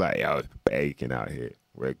 London was like, yo, it's baking out here.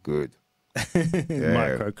 We're good. Yeah.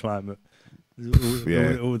 Microclimate.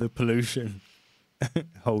 All the pollution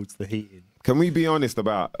holds the heat in. Can we be honest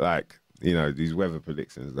about, like, you know, these weather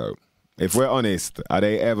predictions, though? If we're honest, are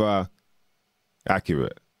they ever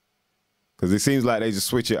accurate? Because it seems like they just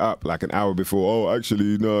switch it up like an hour before. Oh,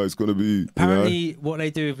 actually, no, it's going to be... Apparently, what they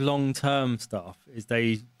do with long-term stuff is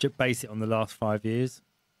they base it on the last 5 years.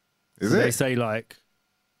 Is it? They say, like,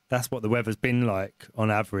 that's what the weather's been like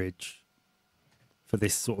on average for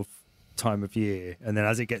this sort of time of year. And then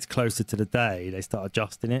as it gets closer to the day, they start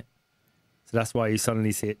adjusting it. So that's why you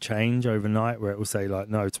suddenly see it change overnight, where it will say, like,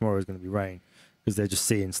 no, tomorrow's going to be rain, because they're just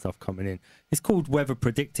seeing stuff coming in. It's called weather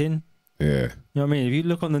predicting. Yeah. You know what I mean? If you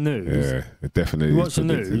look on the news, yeah, it definitely you is watch the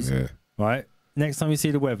news, yeah. right? Next time you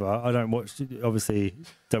see the weather, I don't watch telly.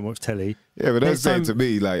 Yeah, but don't say it to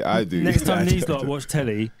me like I do. Next time these lot watch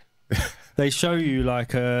telly, they show you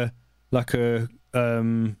like a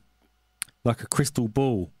crystal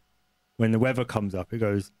ball. When the weather comes up, it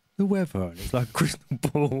goes, the weather, and it's like a crystal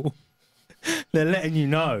ball. They're letting you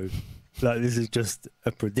know, like, this is just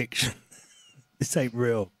a prediction. This ain't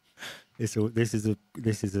real. This is a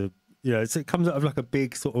you know, it comes out of like a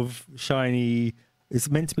big sort of shiny. It's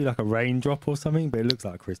meant to be like a raindrop or something, but it looks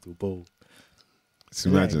like a crystal ball. Just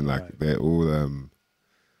imagine like they're all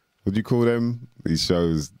what do you call them? These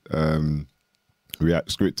shows, scripted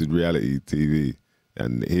reality TV,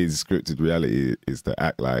 and his scripted reality is to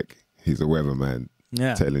act like he's a weatherman,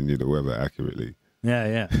 telling you the weather accurately.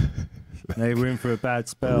 Yeah. They were in for a bad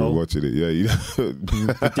spell. We were watching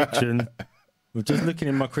it, Prediction. We're just looking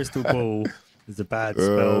in my crystal ball. There's a bad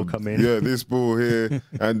spell coming. Yeah, this ball here.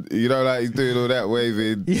 And you know, like, he's doing all that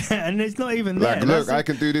waving. Yeah, and it's not even like, there. Look, I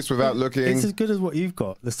can do this without looking. It's as good as what you've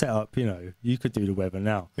got, the setup, you know. You could do the weather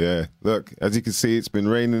now. Yeah, look, as you can see, it's been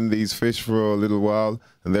raining these fish for a little while,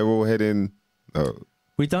 and they're all heading...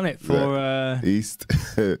 We done it for... east.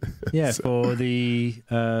 Yeah, for the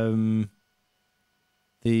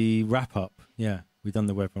wrap-up. Yeah, we done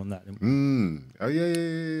the weather on that, didn't we? Oh,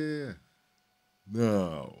 yeah.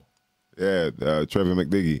 No. Yeah, Trevor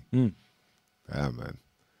McDiggy. Ah, man.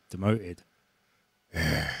 Demoted.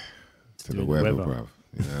 Yeah. To the weather, bruv.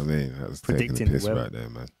 You know what I mean? That was predicting taking the piss the weather right there,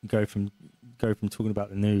 man. Go from talking about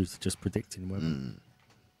the news to just predicting the weather.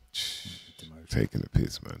 Taking the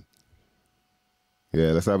piss, man.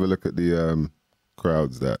 Yeah, let's have a look at the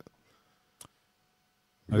crowds that...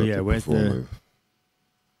 where's the... With.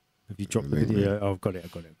 Have you dropped the video? Oh, I've got it.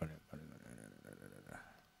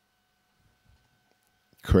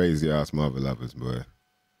 Crazy ass mother lovers, boy.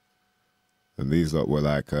 And these lot were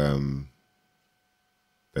like,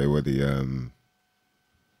 they were the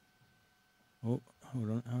Oh,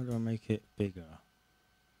 hold on. How do I make it bigger?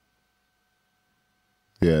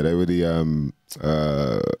 Yeah, they were the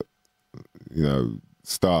you know,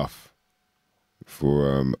 staff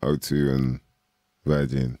for O2 and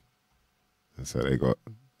Virgin, and so they got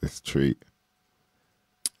this treat,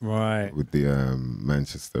 right, with the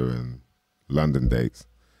Manchester and London dates.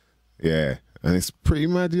 Yeah, and it's pretty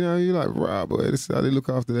mad, you know. You're like, wow, boy, this is how they look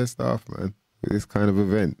after their staff, man. With this kind of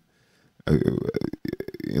event.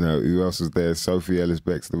 You know, who else was there? Sophie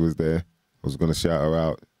Ellis-Bextor was there. I was going to shout her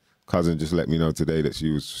out. Cousin just let me know today that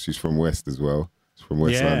she's from West as well. She's from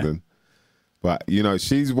West London. But, you know,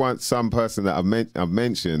 she's some person that I've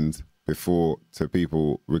mentioned before to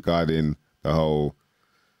people regarding the whole,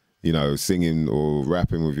 you know, singing or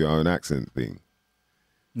rapping with your own accent thing.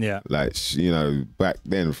 Yeah. Like, you know, back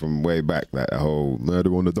then, from way back, like the whole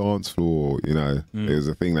murder on the dance floor, you know, it was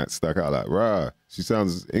a thing that stuck out like, rah, she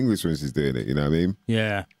sounds English when she's doing it, you know what I mean?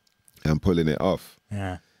 Yeah. And pulling it off.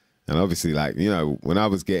 Yeah. And obviously, like, you know, when I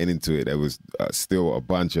was getting into it, there was still a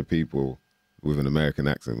bunch of people with an American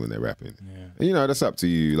accent when they're rapping. Yeah. And, you know, that's up to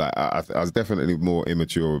you. Like, I was definitely more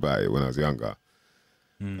immature about it when I was younger.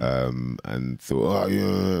 And thought, oh,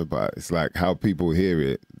 yeah, but it's like how people hear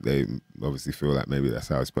it, they obviously feel like maybe that's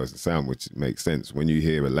how it's supposed to sound, which makes sense. When you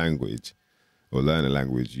hear a language or learn a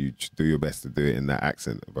language, you do your best to do it in that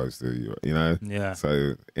accent opposed to, you know? Yeah.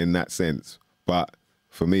 So in that sense, but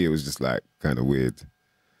for me, it was just like kind of weird.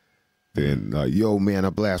 Then like, yo, man,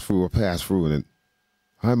 I blast through or pass through, and then,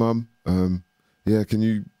 hi, mom. yeah, can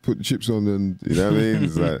you put the chips on? And you know what I mean?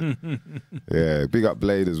 It's like, yeah, big up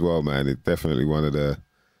Blade as well, man. It's definitely one of the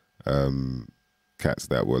cats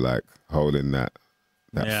that were like holding that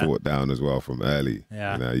fort down as well from early.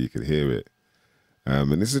 Yeah. You know, you could hear it.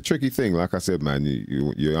 And it's a tricky thing. Like I said, man,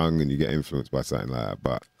 you're young and you get influenced by something like that.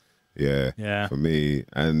 But yeah, for me.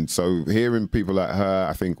 And so hearing people like her,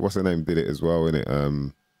 I think, what's her name, did it as well,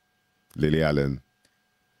 innit? Lily Allen.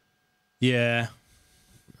 Yeah.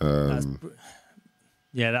 That's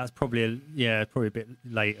probably a bit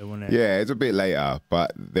later, wasn't it? Yeah, it's a bit later,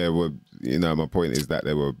 but there were, you know, my point is that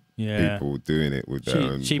there were people doing it with their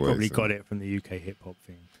own She voice probably got it from the UK hip hop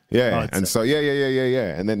thing. Yeah, and so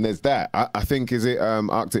yeah. And then there's that. I think, is it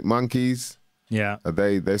Arctic Monkeys? Yeah.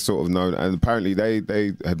 They're sort of known, and apparently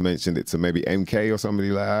they had mentioned it to maybe MK or somebody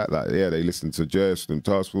like that. Like, yeah, they listened to Just and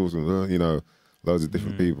Task Force and you know, loads of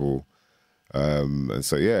different people. And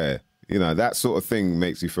so yeah, you know, that sort of thing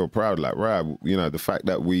makes you feel proud. Like, right, you know, the fact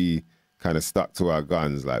that we kind of stuck to our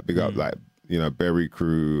guns, like big up, like, you know, Berry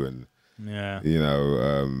Crew and you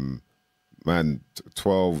know, man,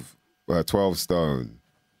 12 Stone.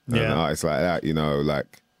 And artists like that, you know,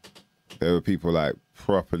 like there were people like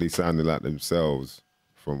properly sounding like themselves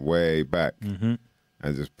from way back and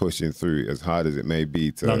just pushing through as hard as it may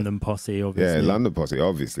be to London Posse, obviously. Yeah, London Posse,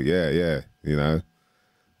 obviously. Yeah, you know.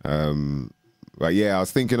 But yeah, I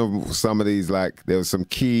was thinking of some of these, like there was some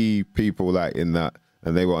key people like in that,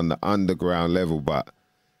 and they were on the underground level, but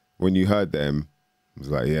when you heard them, it was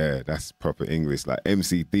like, yeah, that's proper English, like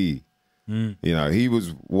MCD. You know, he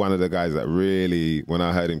was one of the guys that really, when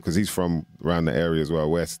I heard him, because he's from around the area as well,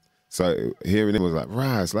 West. So hearing him was like,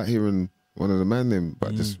 right, it's like hearing one of the man them,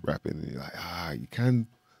 but just rapping. And you're like, you can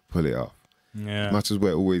pull it off. Yeah. As much as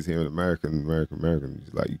we're always hearing American,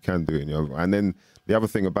 like you can do it. And then the other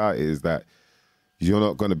thing about it is that you're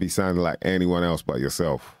not going to be sounding like anyone else but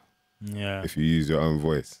yourself. Yeah. If you use your own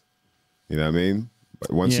voice. You know what I mean?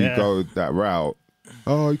 But once you go that route,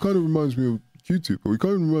 it kind of reminds me of Q-Tip, or it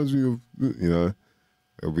kind of reminds me of, you know,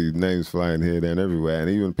 there'll be names flying here, there, and everywhere, and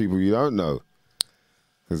even people you don't know,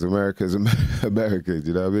 because America's America. Do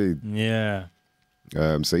you know what I mean? Yeah.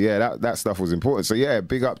 So yeah, that stuff was important. So yeah,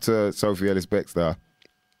 big up to Sophie Ellis-Bextor.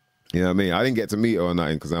 You know what I mean? I didn't get to meet her or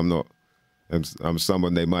nothing because I'm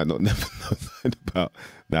someone they might not never know about.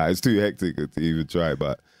 Nah, it's too hectic to even try.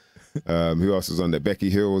 But who else was on there?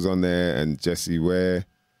 Becky Hill was on there, and Jessie Ware,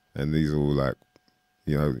 and these all like.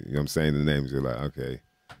 You know what I'm saying, the names, you're like, okay.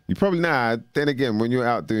 You probably, then again, when you're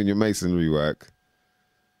out doing your masonry work,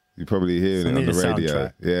 you're probably hearing it on the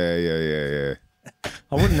radio. Yeah.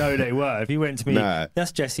 I wouldn't know who they were. If you went to me,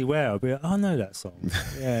 that's Jessie Ware, I'd be like, I know that song.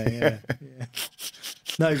 Yeah.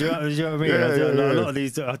 No, do you know what I mean? A lot of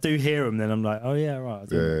these, I do hear them, then I'm like, oh yeah,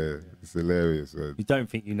 right. It's hilarious. Man. You don't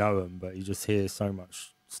think you know them, but you just hear so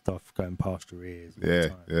much stuff going past your ears. Yeah,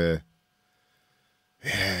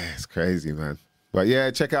 it's crazy, man. But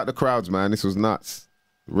yeah, check out the crowds, man. This was nuts.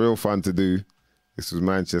 Real fun to do. This was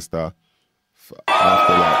Manchester.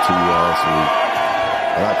 After like 2 years,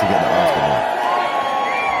 I like to get the afternoon.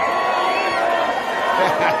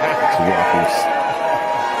 To what I call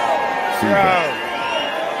feedback.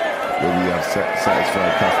 Where we have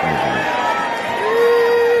satisfied customers.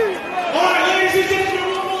 All right, ladies and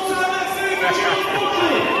gentlemen, one more time, let's say it.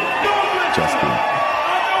 Justin.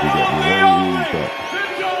 We got the very used up.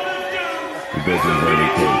 The bedroom very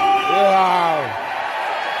cool. Wow.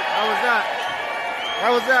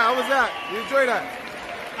 How was that? You enjoyed that?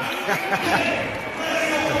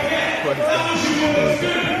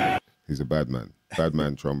 He's a bad man. Bad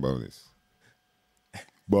man trombonist.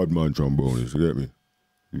 Bad man trombonist, you get me?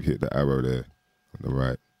 You hit the arrow there on the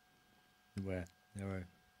right. Where? The arrow.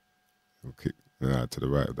 We'll kick to the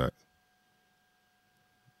right of that.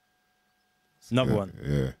 Another one.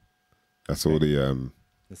 Yeah. That's all the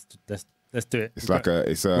Let's do it. It's like a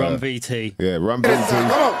Run VT. Yeah, Run VT.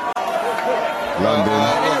 London.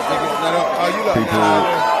 People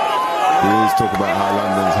we always talk about how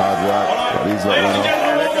London's hard work, but these lot went off.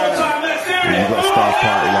 You've got a staff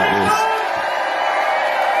party like this.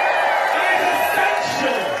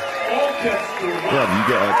 Yeah, you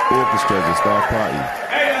get an orchestra as a staff party.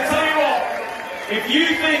 Hey, I tell you what, if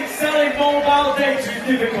you think selling mobile data is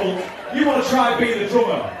difficult, you want to try and beat the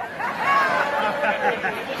drummer.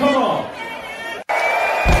 Come on.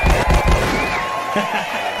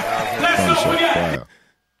 Let's not forget.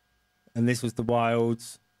 And this was the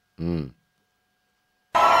Wilds. Cornwall.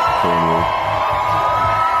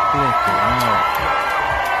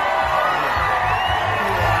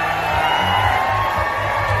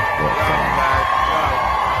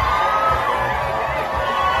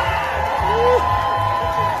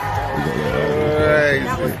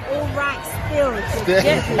 That was all right still.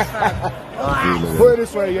 Put it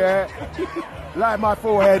this way, yeah. Like my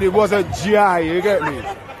forehead, it wasn't dry, you get me?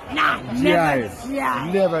 Nah, Dry. never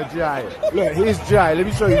dry. Never dry. Look, here's dry. Let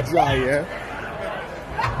me show you dry, yeah?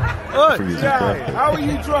 Oh, dry. How are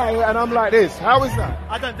you dry? And I'm like this. How is that?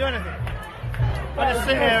 I don't do anything. I just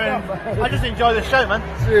sit here and I just enjoy the show, man.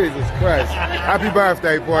 Jesus Christ. Happy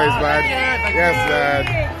birthday, boys, man. Yes, man.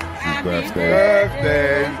 His birthday.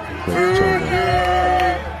 Birthday to you.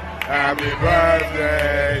 Happy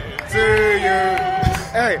birthday to you.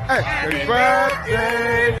 Hey, happy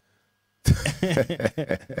birthday.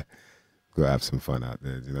 Gotta have some fun out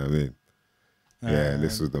there, do you know what I mean? Yeah,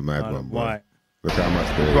 this was the mad one, boy. White. Look how much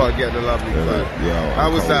they Got to get the lovely Yo, fun.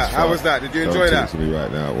 How was that? How was that? Did you enjoy Don't that? talk to me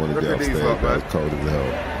right now. I want to Look get at these upstairs. lot, man. It's cold as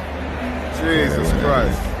hell. Jesus Yeah,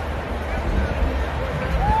 Christ.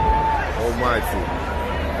 Almighty.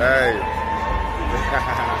 Hey.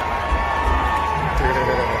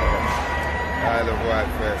 Isle of Wight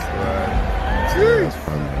Fest, man. Jeez. That's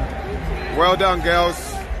fun, man. Well done,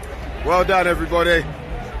 girls. Well done, everybody.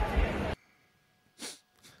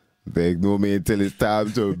 They ignore me until it's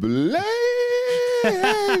time to blaze.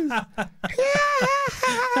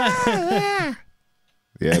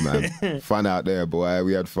 Yeah, man. Fun out there, boy.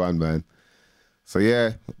 We had fun, man. So,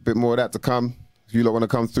 yeah, a bit more of that to come. If you lot want to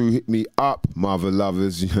come through, hit me up, mother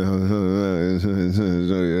lovers. Just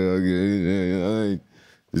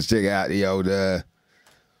check out the old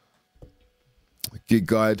gig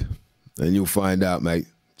guide, and you'll find out, mate.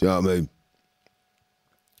 Do you know what I mean?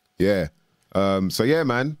 Yeah. So, yeah,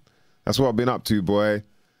 man. That's what I've been up to, boy.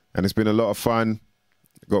 And it's been a lot of fun.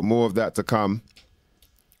 Got more of that to come.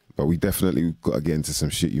 But we definitely got to get into some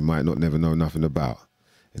shit you might not never know nothing about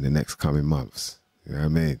in the next coming months. You know what I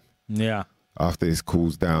mean? Yeah. After this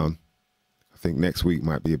cools down, I think next week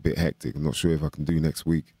might be a bit hectic. I'm not sure if I can do next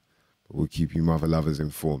week, but we'll keep you mother lovers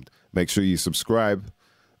informed. Make sure you subscribe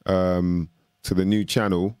to the new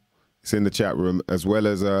channel. It's in the chat room, as well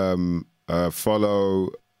as follow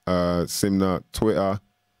Simna Twitter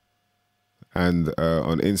and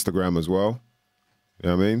on Instagram as well. You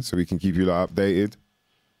know what I mean? So we can keep you like updated,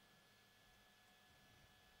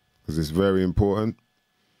 because it's very important.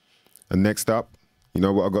 And next up, you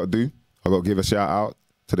know what I got to do? I got to give a shout out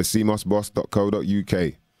to the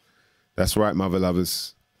cmossboss.co.uk. That's right, mother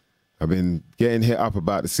lovers. I've been getting hit up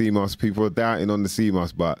about the CMOS. People are doubting on the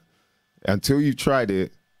CMOS, but until you've tried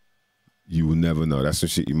it, you will never know. That's some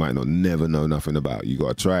shit you might not never know nothing about. You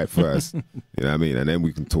got to try it first. You know what I mean? And then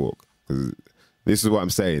we can talk. Because this is what I'm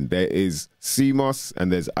saying. There is CMOS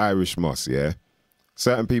and there's Irish moss, yeah?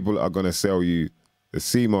 Certain people are going to sell you the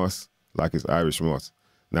CMOS like it's Irish moss.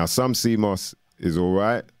 Now, some CMOS is all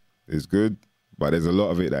right, is good, but there's a lot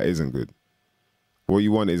of it that isn't good. What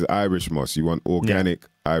you want is Irish moss. You want organic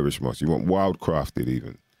Irish moss. You want wild crafted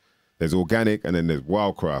even. There's organic and then there's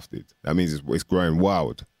wild crafted. That means it's growing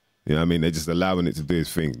wild. You know what I mean? They're just allowing it to do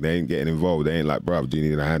its thing. They ain't getting involved. They ain't like, bruv, do you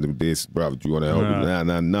need to handle this? Bruv, do you want to help?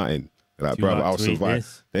 Nah, nothing. They're like, bruv, I'll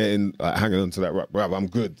survive. They ain't like, hanging on to that rock. Bruv, I'm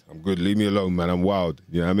good. Leave me alone, man. I'm wild.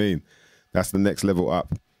 You know what I mean? That's the next level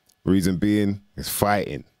up. Reason being is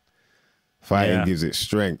fighting. Fighting gives it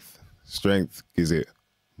strength. Strength gives it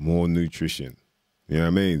more nutrition. You know what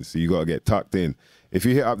I mean? So you got to get tucked in. If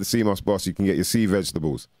you hit up the CMOS boss, you can get your sea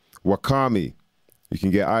vegetables. Wakame, you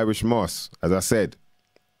can get Irish moss. As I said,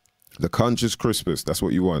 the Conjus crispus, that's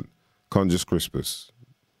what you want. Conjus crispus.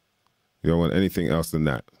 You don't want anything else than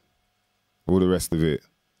that. All the rest of it,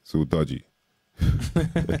 it's all dodgy. It's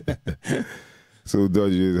all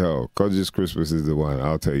dodgy as hell. Conjus crispus is the one,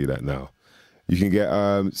 I'll tell you that now. You can get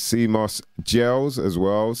CMOS gels as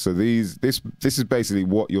well. So this is basically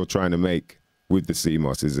what you're trying to make with the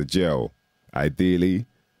CMOS, is a gel, ideally.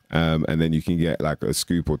 And then you can get like a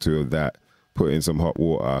scoop or two of that, put in some hot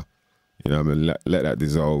water, you know, and let that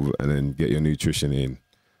dissolve, and then get your nutrition in.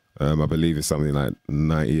 I believe it's something like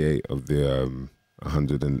 98 of the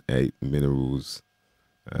 108 minerals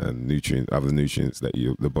and other nutrients that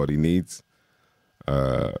the body needs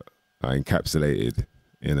are encapsulated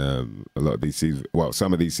in a lot of these seeds. Well,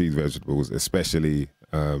 some of these seed vegetables, especially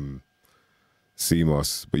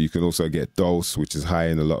CMOS, but you can also get dulse, which is high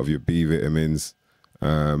in a lot of your B vitamins.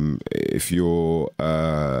 If you're,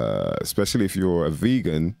 especially if you're a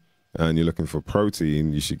vegan and you're looking for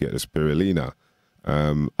protein, you should get the spirulina.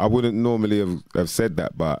 I wouldn't normally have said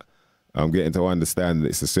that, but I'm getting to understand that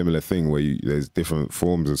it's a similar thing where there's different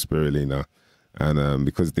forms of spirulina. And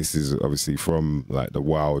because this is obviously from like the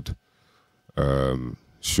wild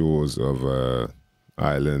shores of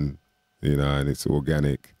Ireland, you know, and it's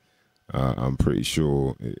organic, I'm pretty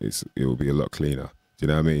sure it will be a lot cleaner. Do you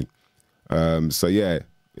know what I mean? So yeah,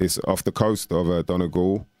 it's off the coast of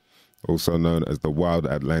Donegal. also known as the Wild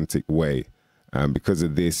Atlantic Way. And because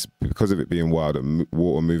of it being wild and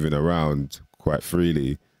water moving around quite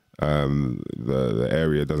freely, the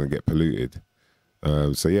area doesn't get polluted.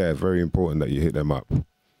 So yeah, very important that you hit them up.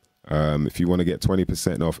 If you want to get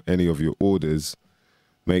 20% off any of your orders,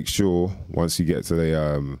 make sure once you get to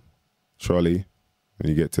the trolley, when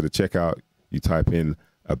you get to the checkout, you type in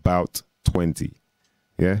about 20.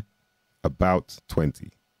 Yeah? About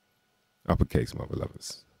 20. Uppercase, mother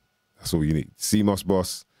lovers. That's all you need. CMOS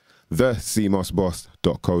Boss,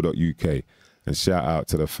 thecmosboss.co.uk. And shout out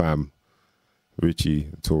to the fam, Richie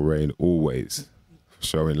and Torain, always for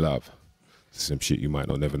showing love. Some shit you might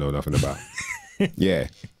not never know nothing about. Yeah.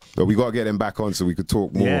 But we got to get them back on so we could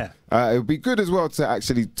talk more. Yeah. It would be good as well to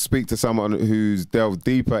actually speak to someone who's delved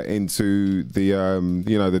deeper into the,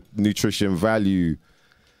 the nutrition value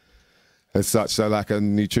as such. So like a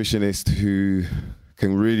nutritionist who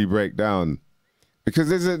can really break down. Because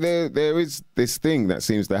there is this thing that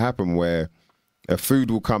seems to happen where a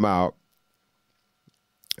food will come out,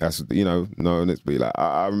 that's, known as be like,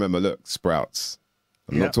 I remember, look, sprouts.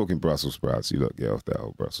 I'm not talking Brussels sprouts. You look, get off that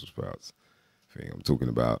old Brussels sprouts thing. I'm talking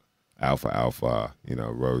about alfalfa,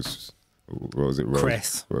 rose.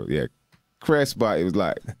 Cress. Yeah, cress, but it was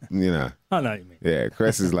like, I know what you mean. Yeah,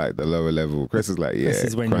 cress is like the lower level. Cress is like, This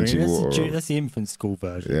is when crunchy water. That's the infant school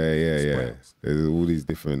version. Yeah. There's all these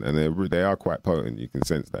different, and they are quite potent. You can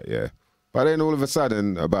sense that, yeah. But then all of a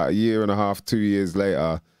sudden, about a year and a half, 2 years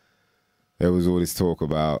later, there was all this talk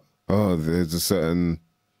about, there's a certain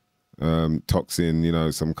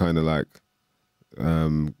toxin, some kind of like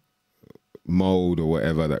mold or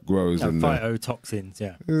whatever that grows. And phytotoxins,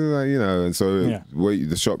 yeah. Like, and so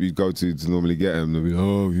the shop you go to normally get them,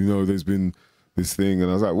 they'll be, there's been this thing. And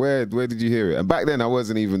I was like, where did you hear it? And back then I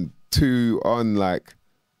wasn't even too on like,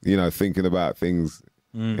 thinking about things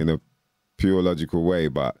in a pure logical way,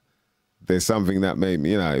 but there's something that made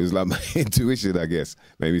me, it was like my intuition, I guess,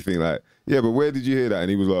 made me think like, yeah, but where did you hear that? And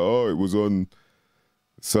he was like, it was on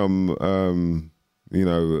some,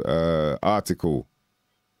 article.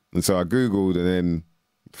 And so I Googled and then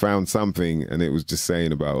found something, and it was just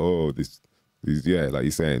saying about, these, like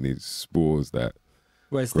you're saying, these spores that.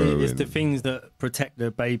 Well, it's the things that protect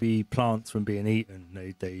the baby plants from being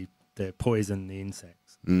eaten. They poison the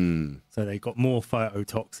insects. So they got more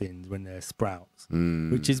phytotoxins when they're sprouts,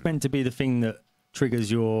 which is meant to be the thing that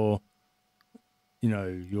triggers your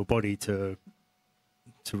body to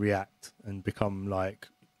react and become like,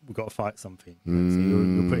 we've got to fight something. So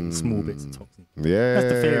you're putting small bits of toxin. Yeah,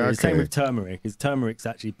 that's the theory. okay. Same with turmeric. Is turmeric's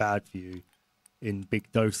actually bad for you in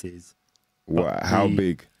big doses. What? How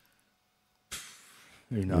big?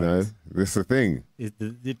 Who knows? That's the thing.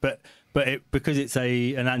 Because it's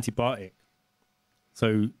an antibiotic.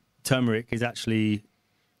 So turmeric is actually.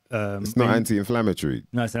 It's not anti-inflammatory.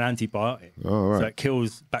 No, it's an antibiotic. Oh, right. So it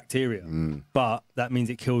kills bacteria, but that means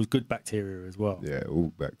it kills good bacteria as well. Yeah,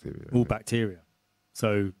 all bacteria. All bacteria.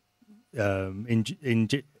 So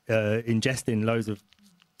ingesting loads of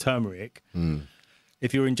turmeric,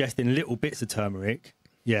 if you're ingesting little bits of turmeric,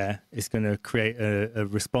 it's going to create a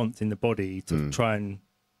response in the body to try and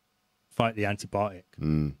fight the antibiotic.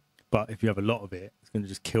 But if you have a lot of it, it's going to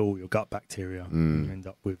just kill your gut bacteria and you end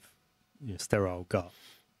up with sterile gut.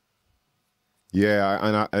 Yeah,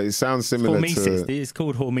 and it sounds similar hormesis. to... It's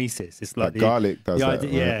called hormesis. It's like garlic does that,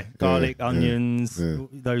 right? Garlic, onions,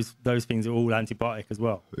 those things are all antibiotic as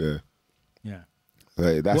well. Yeah.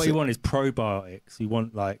 What you want is probiotics. You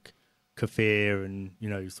want like kefir and,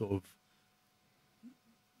 sort of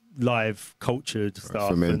live cultured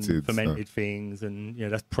stuff, fermented things. And,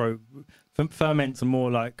 that's ferments are more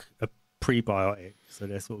like a prebiotic. So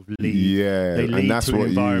they're sort of they lead to an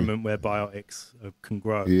environment where biotics can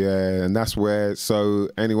grow. Yeah, and that's where, so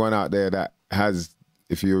anyone out there that has,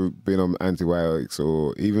 if you've been on antibiotics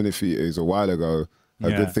or even if it is a while ago,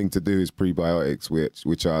 a good thing to do is prebiotics,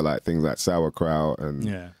 which are like things like sauerkraut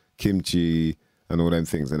and kimchi and all them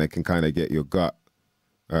things, and they can kind of get your gut,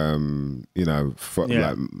 like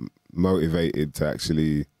motivated to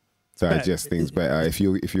actually digest things better. If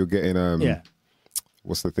you're getting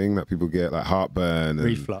what's the thing that people get, like heartburn and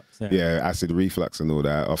reflux, acid reflux and all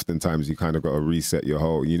that, oftentimes you kind of got to reset you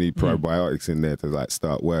need probiotics in there to like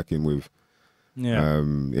start working with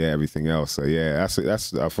everything else. So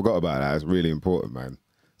that's I forgot about that. It's really important, man,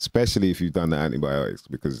 especially if you've done the antibiotics,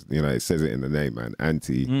 because it says it in the name, man.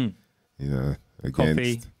 Against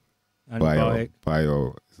coffee,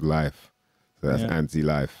 bio is life, so that's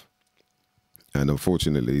anti-life. And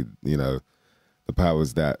unfortunately, the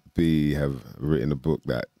powers that be have written a book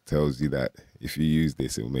that tells you that if you use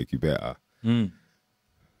this, it will make you better.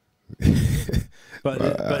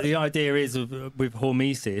 But the idea is with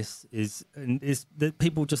hormesis is that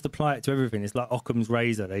people just apply it to everything. It's like Occam's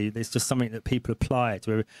razor. It's just something that people apply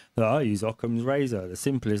to. I use Occam's razor. The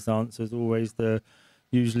simplest answer is always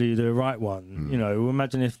usually the right one. You know,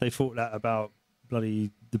 imagine if they thought that about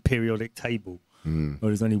bloody the periodic table, where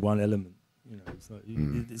there's only one element. You know, it's like,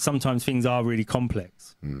 sometimes things are really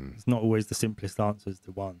complex. It's not always the simplest answers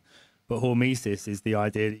to one. But hormesis is the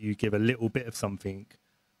idea that you give a little bit of something,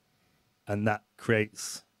 and that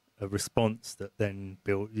creates a response that then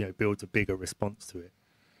builds a bigger response to it.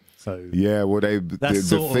 So yeah, well,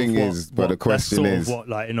 the thing is, but the question is what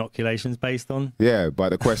like inoculation's based on. Yeah, but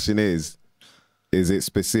the question is it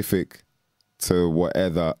specific to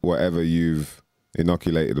whatever you've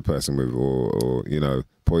inoculated the person with, or you know,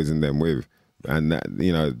 poisoned them with, and that,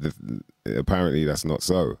 you know, apparently that's not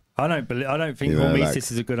so. I don't think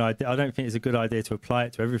hormesis is a good idea. I don't think it's a good idea to apply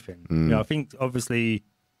it to everything. You know, I think obviously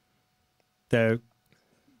there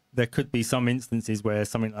could be some instances where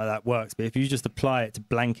something like that works, but if you just apply it to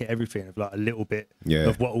blanket everything of like a little bit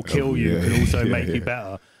of what will kill you and also make you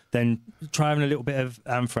better, then try having a little bit of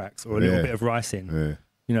anthrax or a little bit of ricin.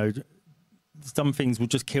 You know, some things will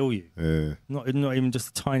just kill you. Not even just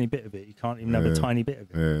a tiny bit of it. You can't even have a tiny bit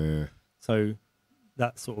of it. So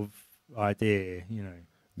that sort of idea, you know.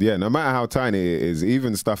 Yeah, no matter how tiny it is,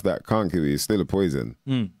 even stuff that can't kill you is still a poison.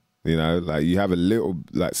 You know, like you have a little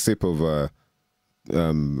like sip of a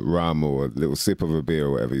rum or a little sip of a beer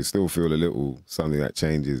or whatever, you still feel a little something that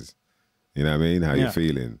changes. You know what I mean? How you're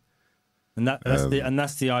feeling. And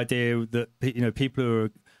that's the idea that, you know, people who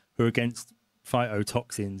are against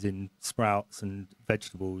phytotoxins in sprouts and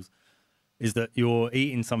vegetables is that you're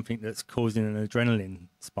eating something that's causing an adrenaline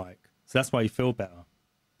spike. So that's why you feel better,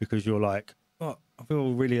 because you're like, oh, I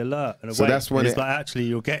feel really alert and awake. So that's when it's like actually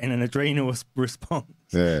you're getting an adrenal response.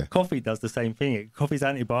 Coffee does the same thing. Coffee's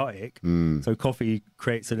antibiotic, so coffee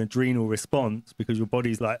creates an adrenal response because your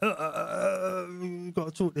body's like, you've got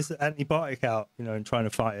to talk this antibiotic out, you know, and trying to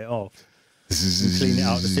fight it off and clean it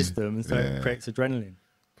out of the system, and so it creates adrenaline.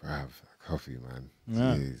 Bruv, coffee, man.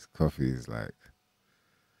 Jeez, coffee is like,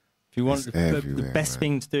 if you want the best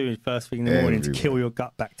thing to do first thing in the morning to kill your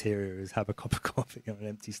gut bacteria is have a cup of coffee on an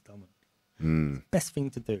empty stomach. Best thing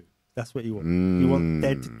to do. That's what you want. You want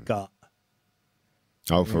dead gut.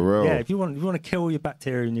 Oh, for real? Yeah, if you want to kill your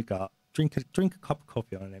bacteria in your gut, drink a cup of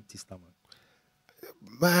coffee on an empty stomach.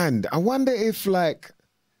 Man, I wonder if, like,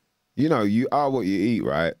 you know, you are what you eat,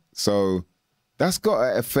 right? So that's got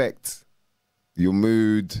to affect your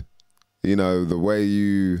mood, you know, the way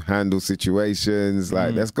you handle situations.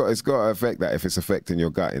 Like, it's got to affect that if it's affecting your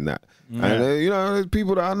gut in that. And, you know, there's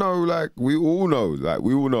people that I know, like, we all know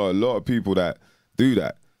a lot of people that do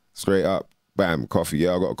that. Straight up, bam, coffee.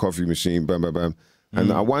 Yeah, I got a coffee machine, bam, bam, bam.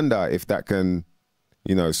 And I wonder if that can,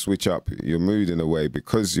 you know, switch up your mood in a way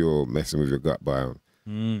because you're messing with your gut biome,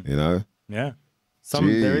 you know? Yeah.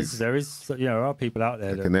 There is, you know, there are people out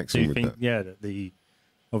there that do think, that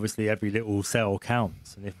obviously every little cell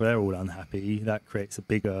counts, and if they're all unhappy, that creates a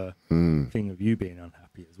bigger thing of you being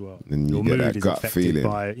unhappy as well. And your mood that gut feeling.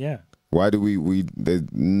 Why do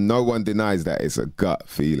no one denies that it's a gut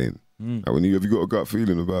feeling. Like have you got a gut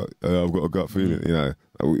feeling about, I've got a gut feeling, you know,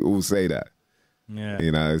 we all say that. Yeah.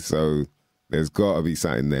 You know, so there's got to be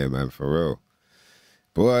something there, man, for real.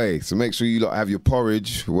 Boy, so make sure you lot have your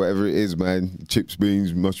porridge, whatever it is, man. Chips,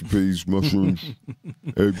 beans, mushy peas, mushrooms,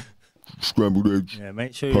 egg, scrambled eggs. Yeah,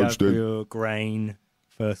 make sure you have your grain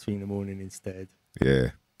first thing in the morning instead. Yeah,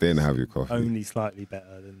 then have your coffee. Only slightly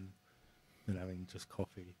better than having just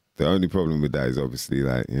coffee. The only problem with that is obviously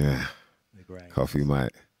like, the grain.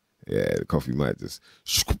 The coffee might just...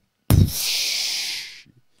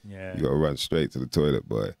 Yeah. You got to run straight to the toilet,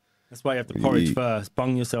 boy. That's why you have the porridge first.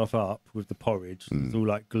 Bung yourself up with the porridge. It's all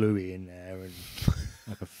like gluey in there and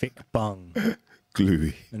like a thick bung.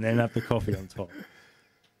 Gluey. And then have the coffee on top.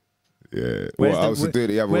 Yeah. Well, I also do it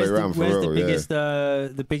the other way around for real.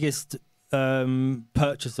 The biggest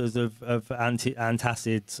purchasers of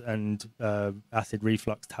antacids and acid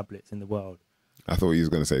reflux tablets in the world? I thought you was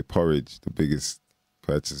going to say porridge. The biggest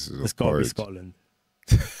purchasers of porridge. It's got to be Scotland.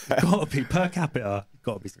 Got to be per capita.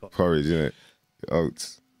 Got to be Scotland. Porridge, isn't it?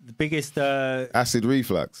 Oats. The biggest acid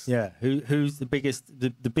reflux. Yeah. Who's the biggest? The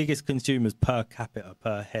biggest consumers per capita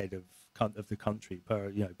per head of the country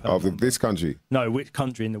per this country. No, which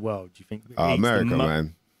country in the world do you think? America,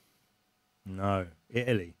 man. No,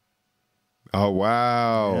 Italy. Oh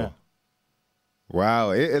wow. Yeah.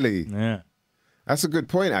 Wow, Italy. Yeah. That's a good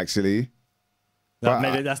point, actually.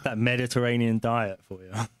 That's that Mediterranean diet for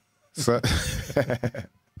you. So,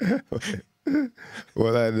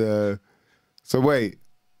 well then. So wait.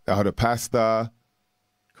 The pasta.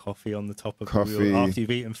 coffee on the top of Coffee. after you've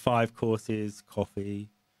eaten 5 courses, coffee.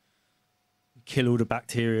 Kill all the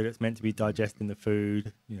bacteria that's meant to be digesting the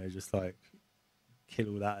food. You know, just like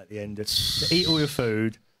kill all that at the end. Eat all your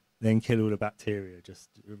food, then kill all the bacteria just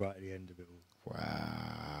right at the end of it all.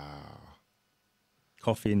 Wow.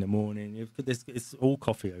 Coffee in the morning. It's all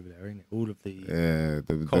coffee over there, isn't it? All of the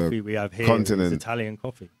The coffee we have here continent. is Italian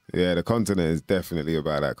coffee. Yeah, the continent is definitely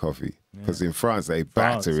about that coffee. Because in France, they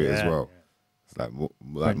batter it as well. Yeah. It's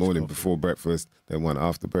like morning coffee. before breakfast, then one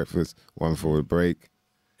after breakfast, one for a break.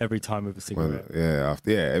 Every time with a cigarette.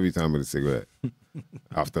 Every time with a cigarette.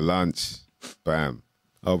 After lunch, bam.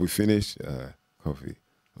 Oh, we finish? Coffee.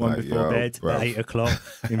 One Like, before bed bruv. at 8 o'clock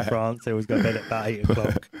in France. They always go to bed at about 8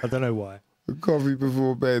 o'clock. I don't know why. Coffee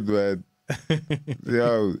before bed, man.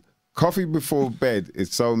 Yo, coffee before bed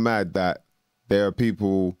is so mad that there are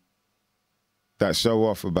people that show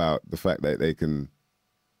off about the fact that they can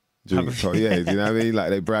drink coffee. Yeah, do you know what I mean? Like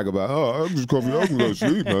they brag about, oh, I'm just coffee, I can go to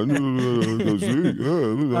sleep, man. Go to sleep.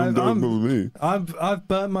 Yeah, don't bother me. I've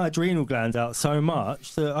burnt my adrenal glands out so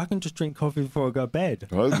much that I can just drink coffee before I go to bed.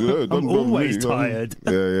 I'm always tired.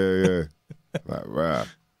 Yeah. Like, wow.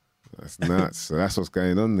 That's nuts. So that's what's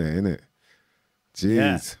going on there, isn't it?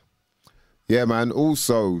 Jeez. Yeah, man.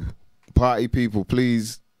 Also, party people,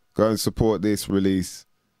 please go and support this release.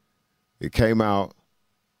 It came out,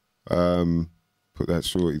 put that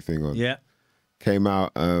shorty thing on. Yeah. Came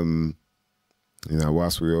out,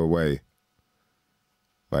 whilst we were away.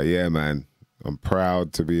 But yeah, man, I'm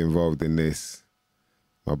proud to be involved in this.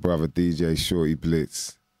 My brother DJ Shorty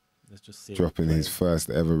Blitz Let's just see dropping his first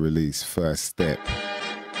ever release, First Step.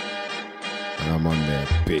 And I'm on there,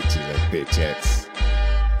 bitches and bitchettes.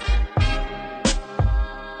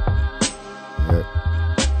 Yeah.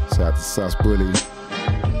 Shout out to Sus Bully.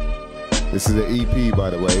 This is an EP,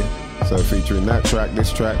 by the way. So featuring that track,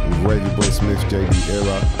 this track with Wavy Boy Smith, JD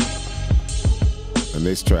Era. And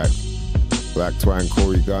this track, Black Twang,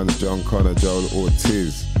 Corey Guns, John Connor, Joel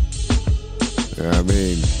Ortiz. You know what I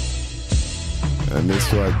mean? And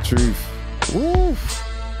this one, Truth. Woo!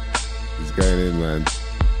 He's going in, man.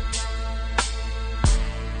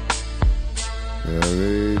 You know what I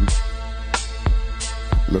mean?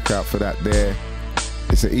 Look out for that there.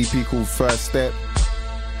 It's an EP called First Step.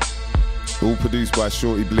 All produced by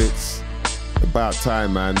Shorty Blitz. About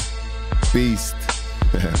time, man. Beast.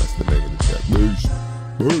 That's the name of the track.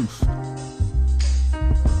 Beast.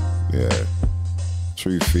 Yeah.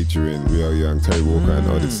 Truth featuring Real Young, Terry Walker and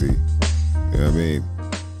Odyssey. You know what I mean?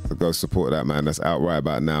 So go support that, man. That's out right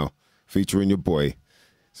about now. Featuring your boy.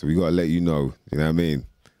 So we gotta let you know. You know what I mean?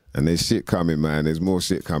 And there's shit coming, man. There's more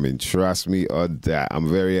shit coming. Trust me on that. I'm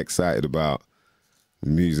very excited about the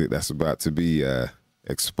music that's about to be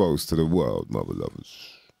exposed to the world, mother lovers.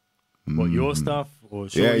 What, your stuff or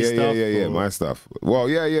Shorty stuff? Yeah, my stuff. Well,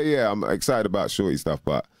 yeah. I'm excited about Shorty stuff,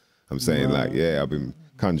 but I'm saying I've been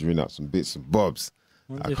conjuring up some bits and bobs.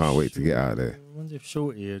 I can't wait to get out of there. I wonder if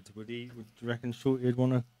Shorty would you reckon Shorty would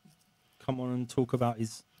want to come on and talk about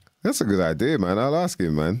his That's a good idea, man. I'll ask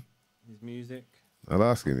him, man. His music. I'll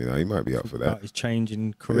ask him, he might be up for that. About his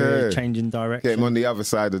changing career, changing direction. Get him on the other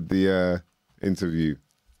side of the interview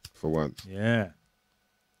for once. Yeah.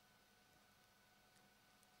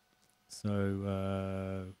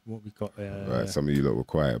 So, what we got there? Right, some of you lot were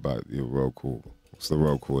quiet about your roll call. What's the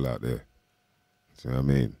roll call out there? Do you know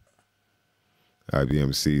what I mean?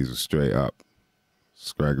 IBMCs were straight up.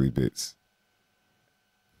 Scraggly bits.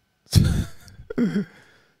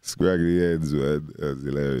 Scraggly heads, man. That was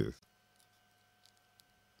hilarious.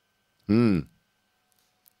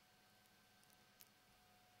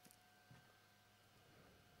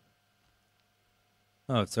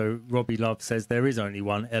 Oh, so Robbie Love says there is only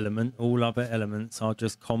one element. All other elements are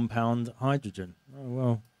just compound hydrogen. Oh,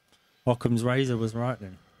 well, Occam's razor was right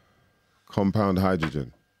then. Compound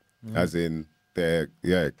hydrogen. As in, they're,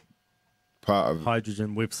 part of...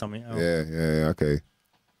 Hydrogen with something else. Yeah, okay.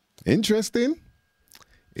 Interesting.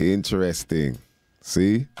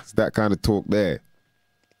 See? It's that kind of talk there.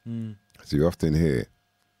 As you often hear.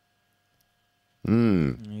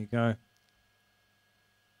 There you go.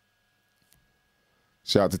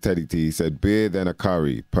 Shout out to Teddy T. He said, beer then a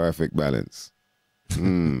curry. Perfect balance.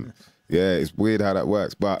 Yeah, it's weird how that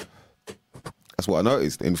works. But that's what I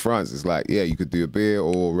noticed. In France, it's like, you could do a beer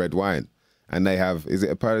or red wine. And they have, is it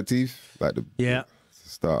aperitif? Like to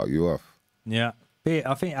start you off. Yeah. Beer,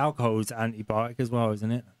 I think alcohol is antibiotic as well,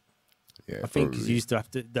 isn't it? Yeah, I think because you used to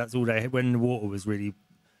have to, that's all they, when the water was really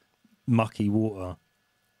mucky water,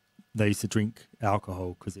 they used to drink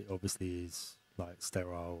alcohol because it obviously is like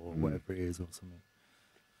sterile or whatever it is or something.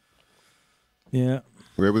 Yeah.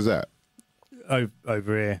 Where was that?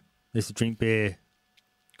 Over here. They used to drink beer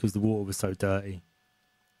because the water was so dirty.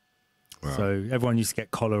 Wow. So everyone used to get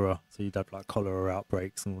cholera. So you'd have like cholera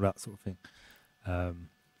outbreaks and all that sort of thing.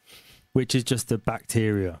 Which is just a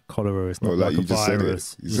bacteria. Cholera is not like you a just virus.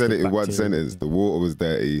 said it. You said it in one bacteria. sentence. The water was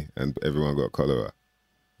dirty and everyone got cholera.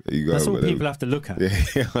 You go That's over what there. people have to look at.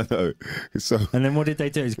 Yeah, I know. It's so. And then what did they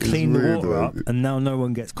do? Is clean the weird, water man. up, and now no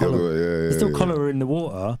one gets cholera. There's still cholera in the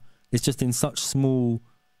water. It's just in such small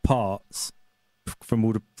parts from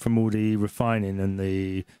all the refining and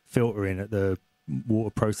the filtering at the water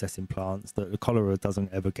processing plants that the cholera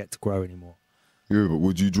doesn't ever get to grow anymore. Yeah, but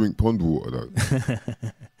would you drink pond water though?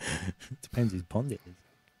 Depends whose pond it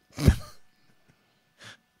is.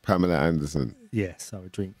 Pamela Anderson. Yes, I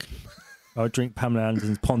would drink Pamela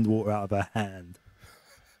Anderson's pond water out of her hand.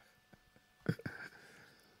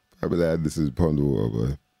 Pamela Anderson's pond water,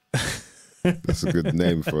 boy. That's a good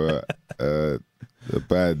name for a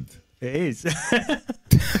band. It is.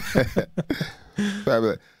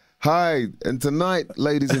 Pamela. Hi, and tonight,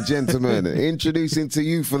 ladies and gentlemen, introducing to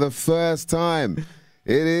you for the first time,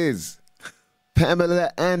 it is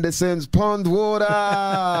Pamela Anderson's pond water.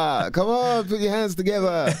 Come on, put your hands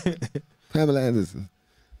together. Pamela Anderson.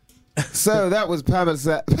 So that was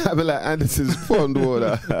Pamela Anderson's pond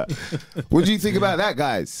water. What do you think about that,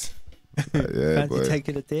 guys? Yeah, Fancy boy.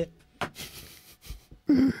 taking a dip?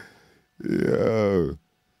 Yo.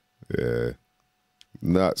 Yeah.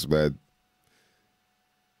 Nuts, man.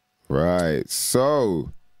 Right.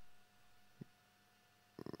 So.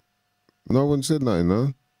 No one said nothing,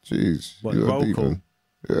 no? Jeez. What, you the are roll deep, call? man.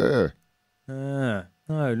 Yeah.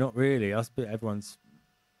 No, not really. I spit everyone's.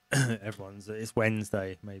 It's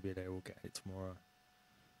Wednesday. Maybe they will get it tomorrow.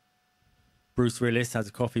 Bruce Willis has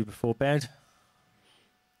a coffee before bed.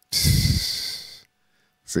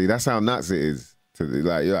 See, that's how nuts it is. You're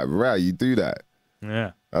like, right, you do that.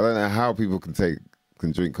 Yeah. I don't know how people can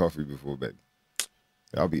drink coffee before bed.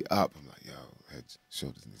 I'll be up. I'm like, yo, heads,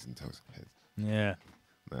 shoulders, knees, and toes, head. Yeah.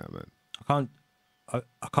 Nah, man.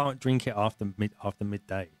 I can't drink it after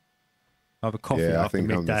midday. I have a coffee Yeah, I after think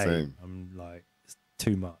midday. I'm the same. I'm like, it's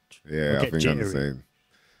too much. Yeah, I get think I'm the jittery. same.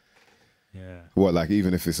 Yeah. What, like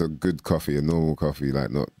even if it's a good coffee, a normal coffee,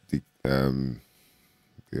 like not the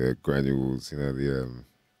granules,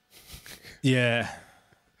 Yeah.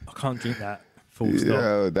 I can't drink that full stop.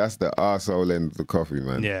 Yeah, that's the arsehole end of the coffee,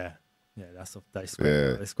 man. Yeah. Yeah,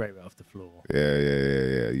 they scrape it off the floor.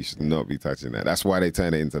 Yeah. You should not be touching that. That's why they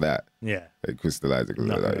turn it into that. Yeah. They crystallize it because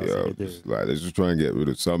they're Nothing like, else yo, they can do. let's just try and get rid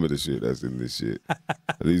of some of the shit that's in this shit.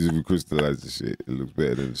 At least if we crystallize the shit, it looks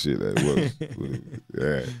better than the shit that it was.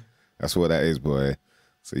 Yeah. That's what that is, boy.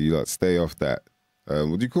 So you like stay off that.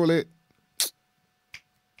 What do you call it?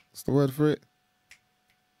 What's the word for it?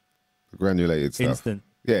 The granulated stuff. Instant.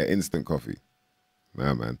 Yeah, instant coffee.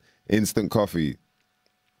 Nah, man. Instant coffee.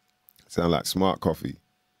 Sound like smart coffee.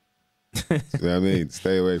 You know what I mean?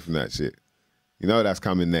 Stay away from that shit. You know that's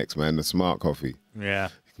coming next, man. The smart coffee. Yeah.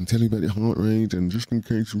 I'm telling you about your heart rate and just in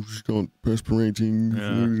case you just got perspirating.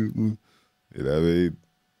 Yeah. You know what I mean?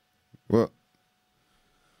 What?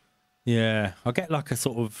 Yeah. I get like a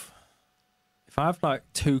sort of, if I have like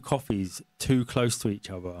two coffees too close to each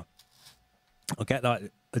other, I get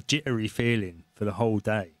like a jittery feeling for the whole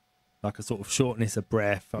day. Like a sort of shortness of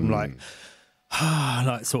breath. I'm like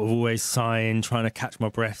sort of always sighing, trying to catch my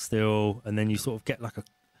breath still. And then you sort of get like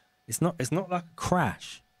it's not like a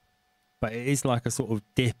crash, but it is like a sort of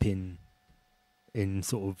dip in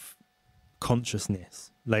sort of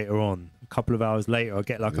consciousness later on. A couple of hours later, I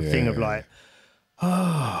get like a thing of like,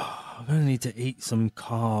 I'm going to need to eat some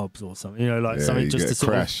carbs or something, something just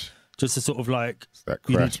to sort of like,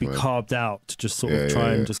 you need to be carved out to just sort of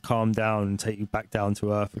try and just calm down and take you back down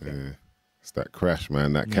to earth again. Yeah. It's that crash,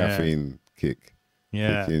 man. That caffeine kick.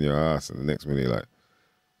 Yeah. Kick you in your ass, and the next minute you're like,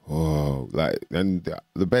 whoa. Like, and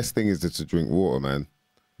the best thing is just to drink water, man.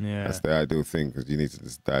 Yeah. That's the ideal thing because you need to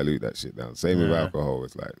just dilute that shit down. Same with alcohol.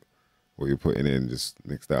 It's like what you're putting in, just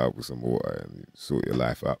mix that up with some water and sort your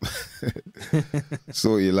life out.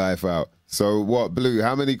 Sort your life out. So what, Blue,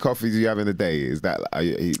 how many coffees do you have in a day? Is that,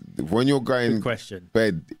 when you're going Good question.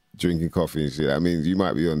 bed drinking coffee and shit, that means you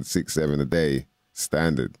might be on 6-7 a day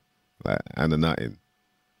standard, like, and a nutting.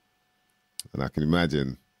 And I can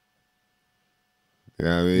imagine, you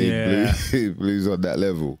know what I mean? Yeah. Blue's on that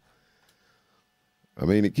level. I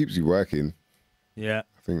mean, it keeps you working. Yeah.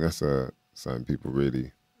 I think that's something people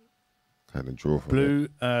really kind of draw from. Blue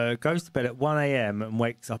goes to bed at 1 a.m. and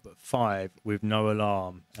wakes up at 5 with no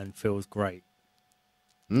alarm and feels great.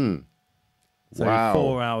 So Wow.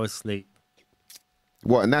 4 hours sleep.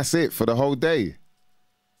 What, and that's it for the whole day?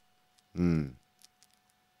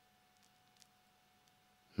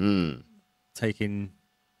 Taking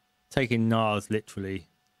NARS literally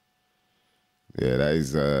Yeah, that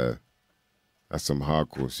is that's some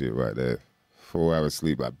hardcore shit right there. 4 hours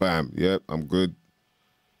sleep, like bam, yep, I'm good.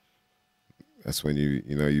 That's when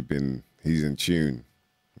he's in tune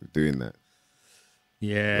with doing that.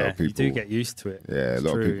 Yeah, you do get used to it. Yeah, It's a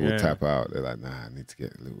lot true, of people yeah. tap out. They're like, nah, I need to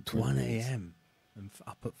get a little 20 1 minutes. a.m. and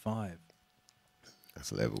up at 5.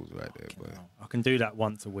 That's levels right there, boy. I can do that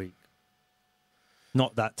once a week.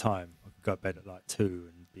 Not that time. I could go to bed at like 2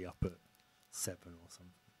 and be up at 7 or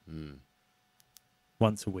something.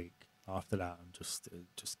 Once a week. After that, it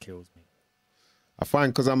just kills me. I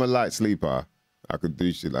find because I'm a light sleeper, I could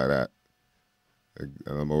do shit like that, and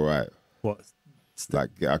I'm all right. What?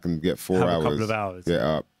 Like I can get 4 Have hours, a couple of hours. get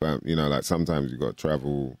up. Like sometimes you got to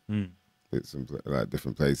travel, bits and like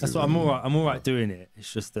different places. That's what I'm all right. I'm all right doing it.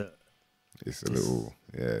 It's just that it's a little,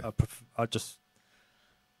 yeah.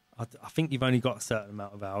 I think you've only got a certain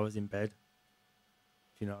amount of hours in bed.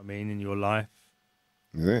 If you know what I mean, in your life.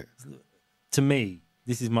 Is it? To me,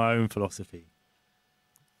 this is my own philosophy.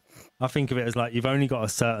 I think of it as like you've only got a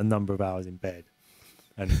certain number of hours in bed,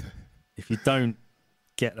 and if you don't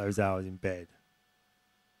get those hours in bed,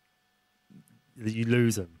 you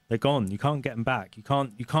lose them. They're gone. You can't get them back. You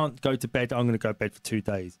can't go to bed. I'm going to go to bed for 2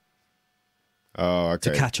 days. Oh,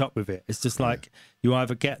 okay. To catch up with it. It's just like you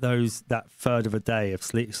either get that third of a day of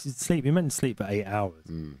sleep. You're meant to sleep for 8 hours.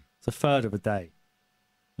 It's a third of a day.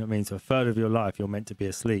 You know what I mean? So a third of your life you're meant to be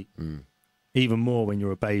asleep. Even more when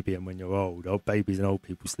you're a baby and when you're old. Old babies and old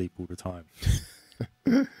people sleep all the time.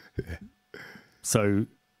 So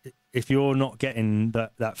if you're not getting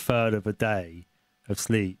that third of a day of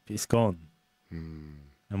sleep, it's gone.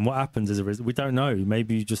 And what happens as a result? We don't know.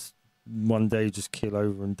 Maybe you just one day just keel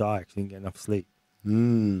over and die because you didn't get enough sleep.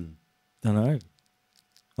 Don't know.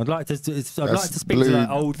 I'd like to speak to like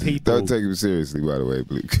old people. Don't take him seriously, by the way,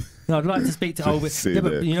 Blue. No, I'd like to speak to old people. Yeah,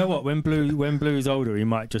 but you know what? When Blue's older, he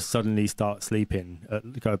might just suddenly start sleeping,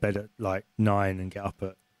 go to bed at like 9 and get up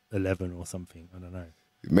at 11 or something. I don't know.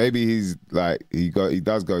 Maybe he's like he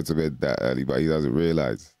does go to bed that early, but he doesn't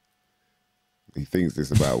realize. He thinks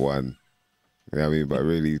it's about 1. You know what I mean? But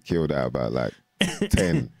really, he's killed out about like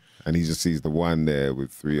 10, and he just sees the 1 there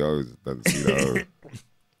with 3 O's. Doesn't see the O.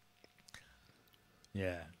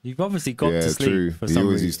 Yeah, you've obviously got to sleep. True. For he some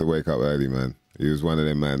always reason. used to wake up early, man. He was one of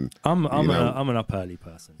them, man. I'm an up early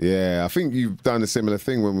person. Yeah, I think you've done a similar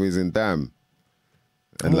thing when we was in Dam.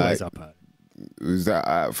 And I'm always up early. It was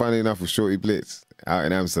that funny enough with Shorty Blitz out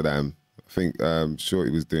in Amsterdam. I think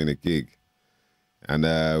Shorty was doing a gig,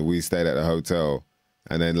 and we stayed at the hotel.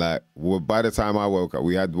 And then by the time I woke up,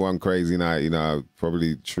 we had one crazy night. You know,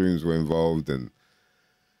 probably shrooms were involved, and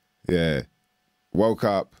yeah, woke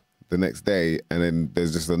up the next day, and then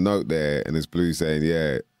there's just a note there, and it's Blue saying,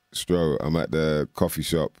 "Yeah, Stro, I'm at the coffee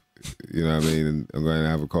shop. You know what I mean? And I'm going to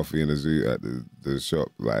have a coffee in the zoo at the shop."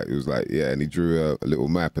 Like it was like, yeah, and he drew a little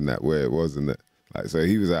map and that where it was, and that so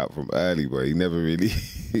he was out from early, but he never really,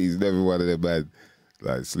 he's never one of them man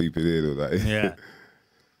like sleeping in or like Yeah.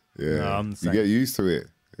 yeah. No, you get used to it,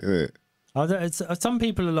 innit? Some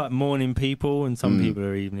people are like morning people, and some people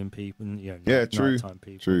are evening people, and true, nighttime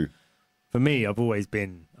people. True. For me, I've always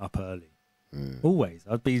been up early. Always.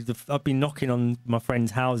 I'd be knocking on my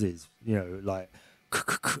friends' houses, like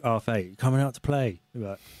 8:30, coming out to play. You'd be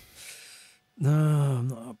like, no, I'm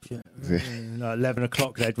not up yet. Like 11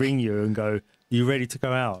 o'clock, they'd ring you and go, you ready to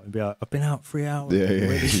go out? And be like, I've been out 3 hours. Yeah.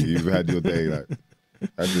 You've had your day. Like,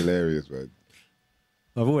 that's hilarious, man.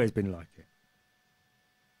 I've always been like it.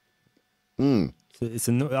 So it's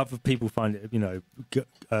other people find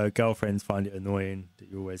it, girlfriends find it annoying that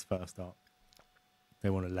you're always first up. They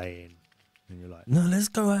want to lay in, and you're like, no, let's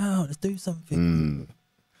go out, let's do something.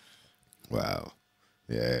 Wow,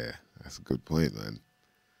 yeah, that's a good point, man.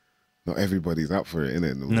 Not everybody's up for it,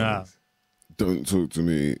 innit? Nah. Don't talk to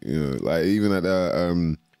me, like even at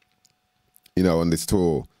the, on this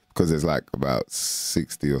tour, because there's like about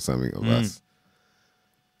 60 or something of us.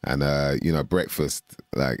 And, breakfast,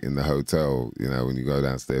 like in the hotel, when you go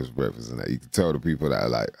downstairs for breakfast and that, you can tell the people that are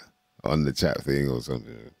like on the chat thing or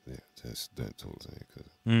something, just don't talk to me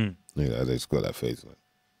because, they just got that face, like,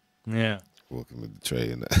 yeah, walking with the tray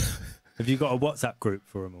and that. Have you got a WhatsApp group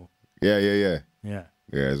for them all? Yeah. Yeah. Yeah,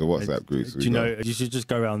 there's a WhatsApp group. So do you know, you should just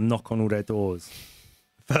go around and knock on all their doors.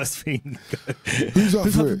 First thing. Who's up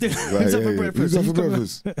for it? Who's up for breakfast? Who's up for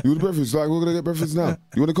breakfast? You want breakfast? Like, we're going to get breakfast now.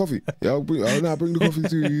 You want a coffee? Yeah, I'll bring the coffee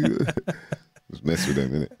to you. Just mess with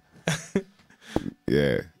them, innit?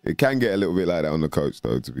 Yeah. It can get a little bit like that on the coach,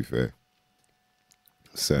 though, to be fair.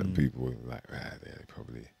 Certain people are like, they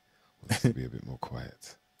probably want us to be a bit more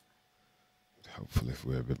quiet. Helpful if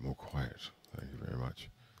we're a bit more quiet. Thank you very much.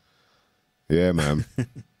 Yeah, man.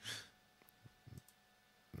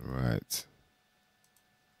 Right.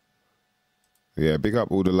 Yeah, big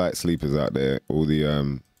up all the light sleepers out there, all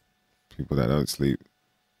the people that don't sleep.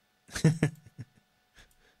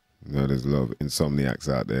 There's a lot of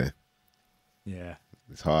insomniacs out there. Yeah.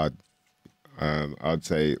 It's hard. I'd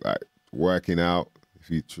say like working out, if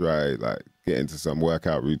you try like get into some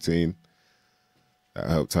workout routine, that'll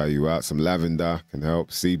help tire you out. Some lavender can help.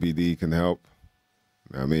 CBD can help.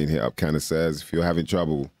 You know what I mean, hit up Canisters if you're having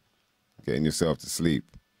trouble getting yourself to sleep.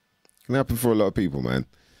 It can happen for a lot of people, man.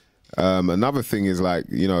 Another thing is like,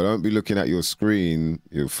 don't be looking at your screen,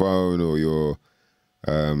 your phone or your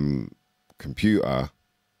computer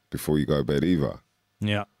before you go to bed either.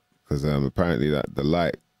 Yeah. Because apparently that the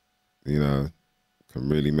light, can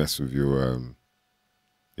really mess with your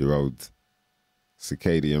old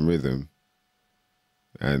circadian rhythm.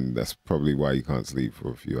 And that's probably why you can't sleep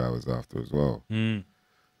for a few hours after as well.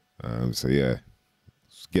 So yeah,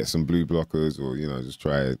 just get some blue blockers or, just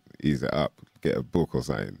try it, ease it up, get a book or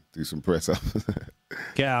something, do some press up.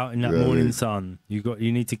 Get out in that morning sun. You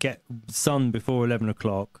need to get sun before 11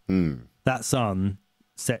 o'clock. That sun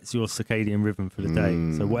sets your circadian rhythm for the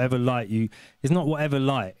day. So whatever light it's not whatever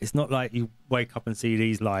light. It's not like you wake up and see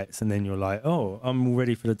these lights and then you're like, oh, I'm all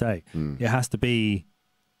ready for the day. It has to be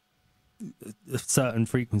a certain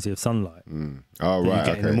frequency of sunlight Oh, that right, you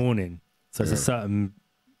get in the okay. morning. So it's a certain,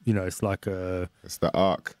 it's like It's the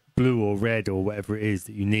arc. blue or red or whatever it is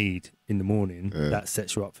that you need in the morning. That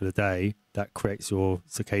sets you up for the day. That creates your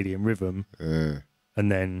circadian rhythm.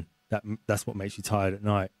 And then that's what makes you tired at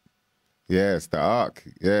night. Yeah, it's the arc.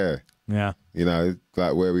 Yeah. Yeah.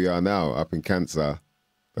 Like where we are now, up in Cancer.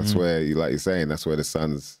 That's where, like you're saying, that's where the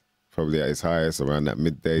sun's probably at its highest, around that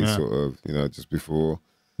midday sort of, just before.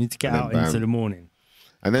 You need to get out into the morning.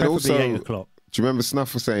 And then Preferably also, 8 o'clock. do you remember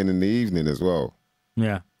Snuff was saying in the evening as well?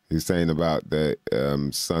 Yeah. He's saying about the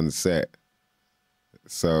sunset.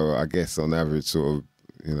 So I guess on average, sort of,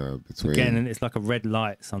 between. Again, and it's like a red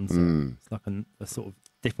light sunset. It's like a sort of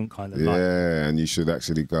different kind of light. Yeah, and you should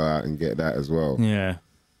actually go out and get that as well. Yeah.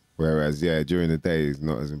 Whereas, during the day is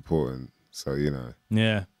not as important. So,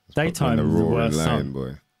 Yeah. Daytime the is the roaring worst lion, sun.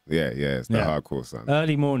 boy. Yeah, it's the hardcore sun.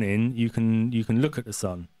 Early morning, you can look at the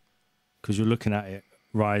sun because you're looking at it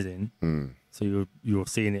rising. So you're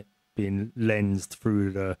seeing it being lensed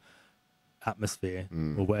through the atmosphere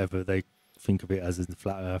or whatever they think of it as in the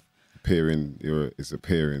flat Earth. It's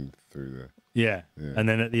appearing through the. Yeah. And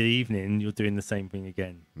then at the evening, you're doing the same thing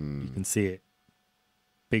again. You can see it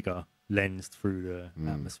bigger, lensed through the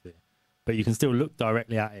atmosphere, but you can still look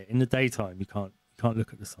directly at it. In the daytime, you can't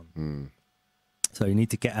look at the sun. So you need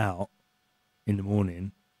to get out in the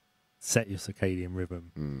morning, set your circadian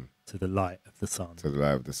rhythm to the light of the sun. To the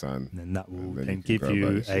light of the sun. And then that will then then you can give go about you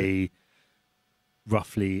your a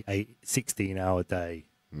roughly 16-hour day,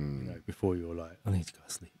 before you're like, I need to go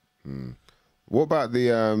to sleep. What about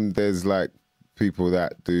the there's like people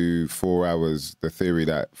that do 4 hours, the theory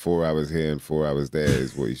that 4 hours here and 4 hours there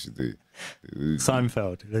is what you should do.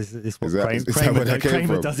 Seinfeld. Is what Is that Kramer, where that came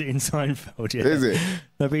Kramer from? does it in Seinfeld. Yeah. Is it?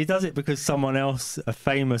 No, but he does it because someone else, a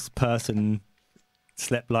famous person,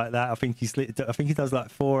 slept like that. I think he does like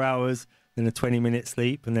 4 hours, then a 20-minute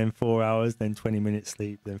sleep, and then 4 hours, then 20 minutes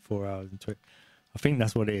sleep, then 4 hours and 20. I think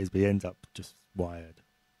that's what it is. But he ends up just wired.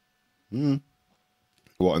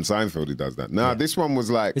 What, on Seinfeld he does that? Nah, this one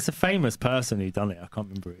was like. It's a famous person who done it. I can't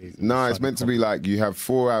remember who it is. No, it's meant to be like you have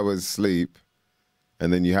 4 hours sleep,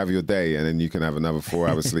 and then you have your day, and then you can have another 4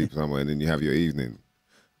 hours sleep somewhere, and then you have your evening.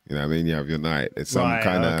 You know what I mean? You have your night. It's some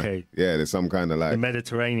kind of there's some kind of like the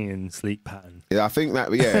Mediterranean sleep pattern. Yeah, I think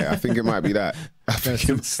that. Yeah, I think it might be that.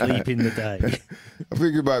 Sleep in the day. I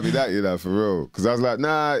think it might be that, for real. Because I was like,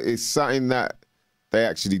 nah, it's something that they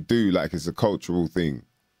actually do. Like it's a cultural thing.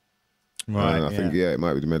 Right. And I think it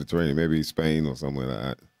might be the Mediterranean, maybe Spain or somewhere like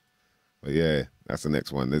that. But yeah, that's the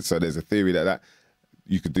next one. So there's a theory that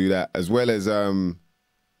you could do that as well as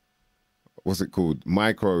what's it called?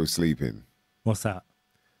 Micro sleeping. What's that?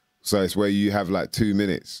 So it's where you have like 2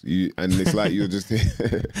 minutes, and it's like you're just.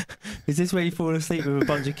 Is this where you fall asleep with a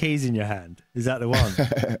bunch of keys in your hand? Is that the one?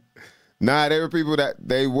 Nah, there are people that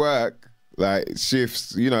they work like shifts.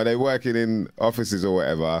 They working in offices or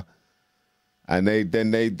whatever, and they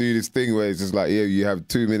do this thing where it's just like, you have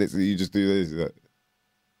 2 minutes and you just do this.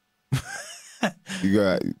 Like,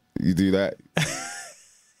 you do that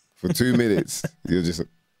for 2 minutes. You're just.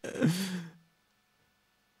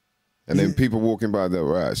 And then people walking by, they're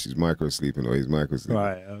right, she's micro sleeping or he's micro sleeping.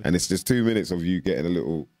 Right. Okay. And it's just 2 minutes of you getting a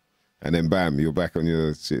little, and then bam, you're back on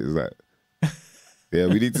your shit. It's like, yeah,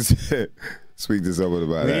 we need to speak to someone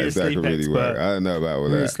about that. If that can really work. I don't know about all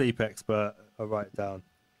that. You're a sleep expert. I'll write it down.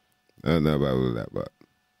 I don't know about all of that, but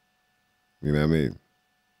you know what I mean?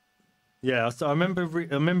 Yeah, so I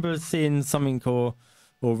remember seeing something or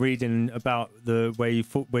reading about where you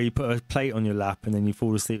put a plate on your lap and then you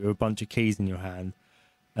fall asleep with a bunch of keys in your hand,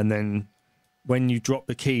 and then when you drop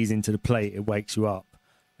the keys into the plate, it wakes you up,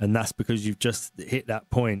 and that's because you've just hit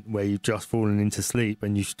that point where you've just fallen into sleep,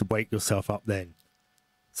 and you should wake yourself up then,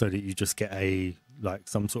 so that you just get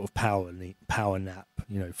some sort of power nap.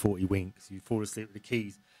 40 winks. You fall asleep with the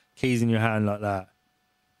keys in your hand like that,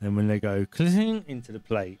 and when they go cling into the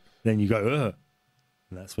plate, then you go ugh,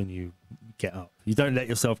 and that's when you get up. You don't let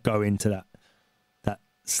yourself go into that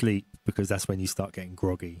sleep, because that's when you start getting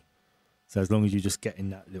groggy. So as long as you just get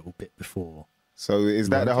in that little bit before. So is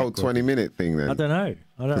that the whole 20-minute thing then? I don't know.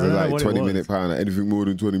 I don't know like what 20-minute power. Anything more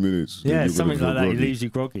than 20 minutes. Yeah, something like that. It leaves you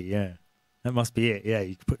groggy. Yeah, that must be it. Yeah,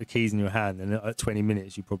 you put the keys in your hand, and at 20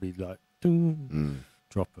 minutes, you probably drop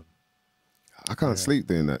them. I can't sleep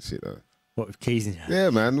doing that shit though. What, with keys in your hand? Yeah,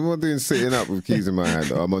 man. I'm not doing sitting up with keys in my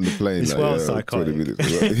hand. I'm on the plane. It's like, psychotic. 20 minutes.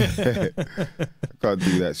 I can't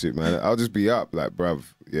do that shit, man. I'll just be up like, bruv.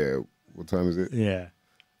 Yeah, what time is it? Yeah.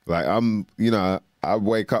 Like I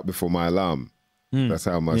wake up before my alarm. That's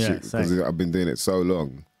how my shit, because I've been doing it so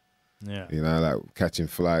long. Yeah. Like catching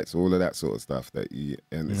flights, all of that sort of stuff and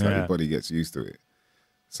it's like your body gets used to it.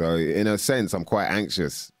 So in a sense, I'm quite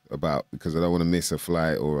anxious because I don't want to miss a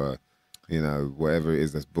flight or whatever it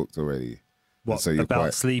is that's booked already. What, so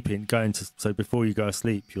about sleeping, so before you go to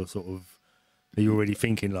sleep, are you already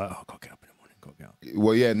thinking like, oh, I've got to get up in the morning, got to get up?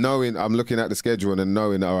 Well, yeah, I'm looking at the schedule and then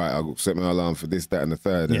knowing, all right, I'll set my alarm for this, that, and the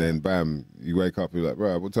third. And then bam, you wake up, you're like,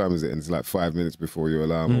 right, what time is it? And it's like 5 minutes before your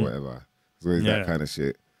alarm or whatever. So it's that kind of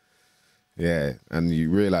shit. Yeah, and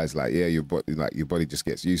you realize your body just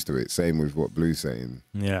gets used to it. Same with what Blue's saying.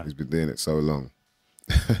 Yeah. He's been doing it so long.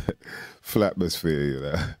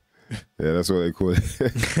 Flatmosphere, Yeah, that's what they call it.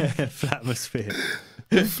 Flatmosphere.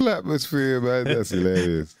 Flatmosphere, man. That's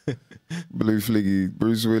hilarious. Blue Fliggy.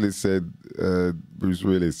 Bruce Willis said, he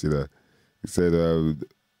said the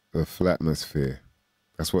Flatmosphere.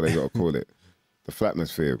 That's what they got to call it. The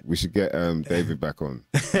Flatmosphere. We should get David back on.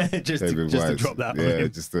 just to drop that on him.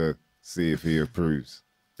 Just to see if he approves.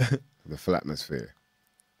 The Flatmosphere.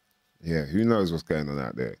 Yeah, who knows what's going on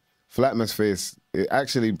out there. Flatmosphere, it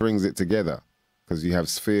actually brings it together because you have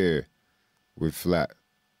sphere with flat.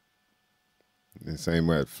 The same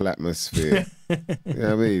word, Flatmosphere. You know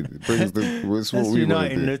what I mean? It brings it's what we want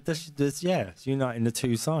to do. It's uniting the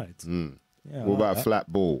two sides. Yeah, what about a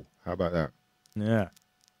flat ball? How about that? Yeah.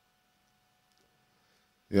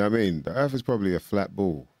 You know what I mean? The Earth is probably a flat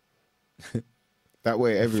ball. That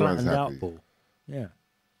way everyone's happy. Out ball. Yeah.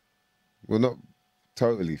 Well, not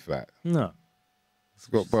totally flat. No. It's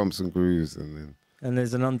got bumps and grooves and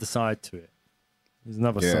there's an underside to it. There's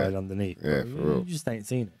another side underneath. Yeah, for real. You just ain't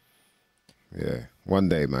seen it. Yeah. One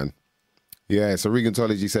day, man. Yeah, so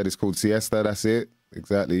Regentology said it's called siesta, that's it.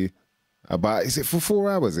 Exactly. But is it for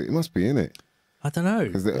 4 hours? It must be, innit? I don't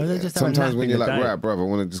know. Sometimes when you're like, right, brother, I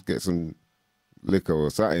want to just get some liquor or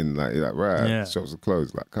something, like you're like, right, shops are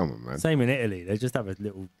closed. Like, come on, man. Same in Italy. They just have a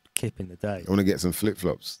little kip in the day. I want to get some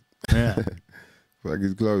flip-flops. Yeah. Like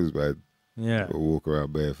it's closed, man. Yeah. Or walk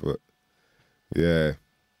around barefoot. Yeah.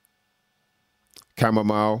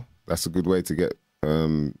 Chamomile, that's a good way to get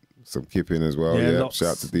some kip in as well. Yeah, shout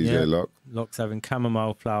out to DJ Locke. Locke's having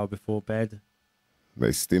chamomile flower before bed.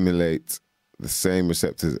 They stimulate the same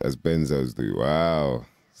receptors as benzos do. Wow.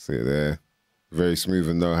 See it there. Very smooth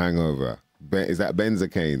and no hangover. Is that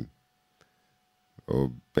benzocaine?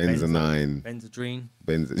 Or benzonine? Benzodrine.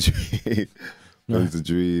 Benzodrine.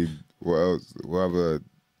 Benzodrine. What else? What other?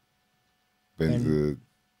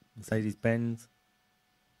 Mercedes Benz.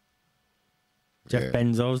 Jeff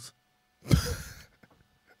Bezos.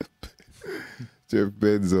 Jeff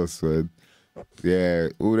Bezos, man. Yeah,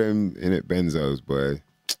 all them in it benzos, boy.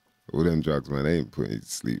 All them drugs, man, they ain't putting you to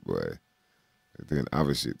sleep, boy. They're doing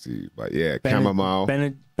other shit to you. But yeah, chamomile.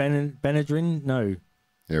 Benadryl? No.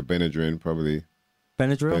 Yeah, Benadryl, probably.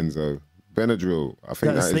 Benadryl? Benzo. Benadryl. I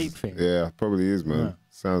think that sleep thing? Yeah, probably is, man. Yeah.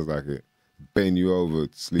 Sounds like it. Bend you over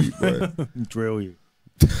to sleep, boy. Drill you.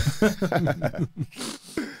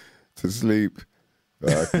 To sleep.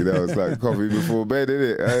 That was like coffee before bed,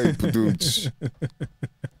 innit? Hey, ba-doom-tsh.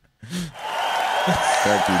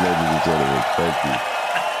 Thank you, ladies and gentlemen. Thank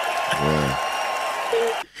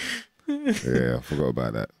you. Yeah, I forgot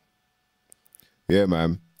about that. Yeah,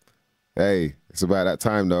 man. Hey, it's about that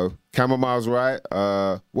time, though. Chamomile's right.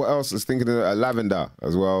 What else? I was thinking of lavender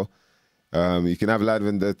as well. You can have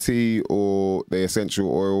lavender tea or the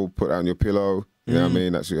essential oil put on your pillow. You know what I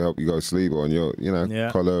mean? That should help you go to sleep on your,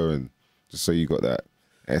 collar, and just so you got that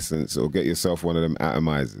essence, or get yourself one of them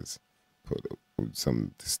atomizers. Put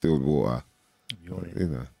some distilled water.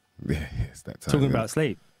 Yeah, it's that time. Talking about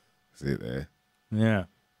sleep. That's it there. Yeah.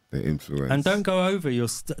 The influence. And don't go over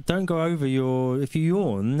your. If you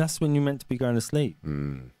yawn, that's when you're meant to be going to sleep.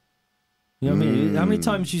 Mm. You know what I mean? How many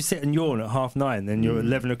times you sit and yawn at 9:30, then you're at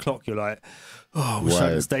 11 o'clock, you're like, oh, I wish I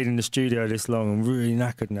hadn't stayed in the studio this long. I'm really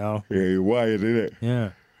knackered now. Yeah, you're wired, innit?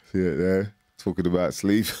 Yeah. See it there? Talking about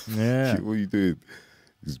sleep. Yeah. What are you doing?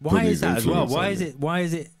 Why is that as well? Why is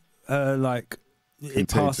it like it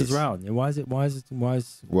passes around? Why is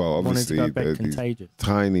well, obviously wanting to go to bed these contagious?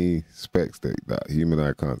 tiny specks that human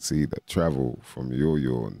eye can't see that travel from your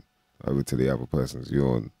yawn over to the other person's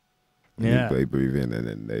yawn. And they breathe in and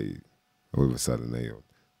then they all of a sudden they yawn.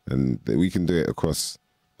 And we can do it across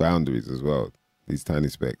boundaries as well. These tiny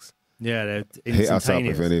specks. Yeah, they're instantaneous. Hit us up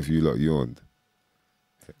if any of you lot yawned.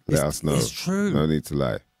 Let us know. It's true. No need to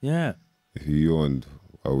lie. Yeah. If you yawned,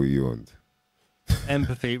 while we yawned.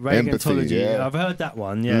 Empathy, Reagantology. Yeah. I've heard that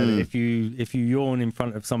one. Yeah, if you yawn in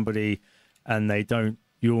front of somebody and they don't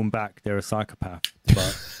yawn back, they're a psychopath.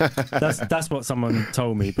 But that's what someone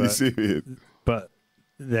told me. But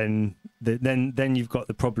then you've got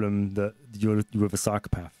the problem that you're with a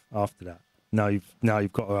psychopath after that. Now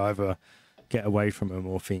you've got to either get away from them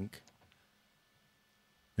or think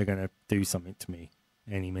they're going to do something to me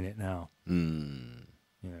any minute now. You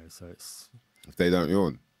know, so it's if they don't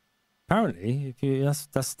yawn. Apparently,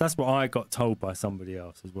 that's what I got told by somebody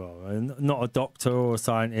else as well. And not a doctor or a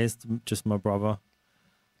scientist, just my brother.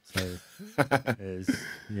 So,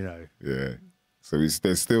 Yeah. So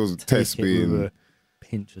there's still tests being. With a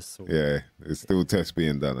pinch of salt. Yeah, there's still tests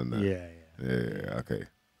being done on that. Yeah. Okay,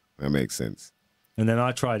 that makes sense. And then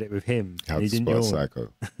I tried it with him. How and he to didn't spot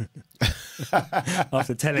yawn. psycho.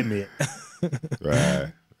 After telling me it.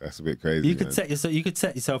 Right. That's a bit crazy. You could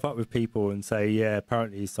set yourself up with people and say, yeah,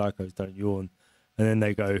 apparently psychos don't yawn, and then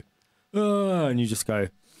they go, oh, and you just go,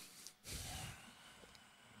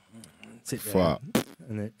 sit there, fart,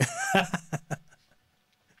 and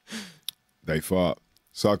they fart.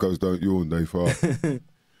 Psychos don't yawn, they fart.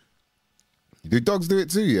 Do dogs do it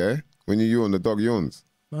too? Yeah, when you yawn, the dog yawns.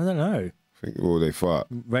 I don't know. I think they fart.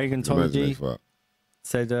 Reagantology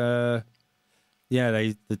said, the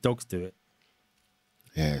dogs do it.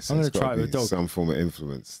 Yeah, so I'm it's going to try it with a dog. Some form of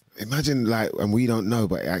influence. Imagine, and we don't know,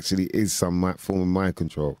 but it actually is some form of mind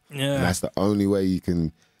control. Yeah. And that's the only way you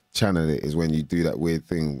can channel it is when you do that weird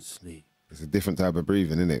thing. Sleep. It's a different type of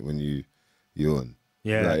breathing, isn't it, when you yawn?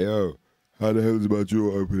 Yeah. Like, yo, how the hell is my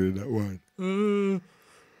jaw opening that one?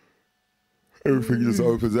 Everything just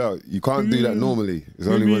opens out. You can't do that normally. It's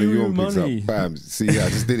only when a yawn picks up. Bam. See, I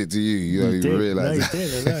just did it to you. You don't even realise. No, you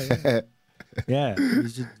did. I know. Yeah. You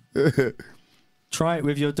should try it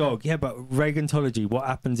with your dog. Yeah, but Reagantology, what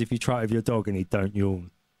happens if you try it with your dog and he don't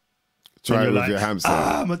yawn? Try it with your hamster.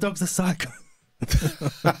 My dog's a psycho.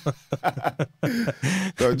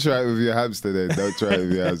 Don't try it with your hamster then. Don't try it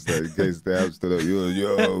with your hamster in case the hamster don't yawn.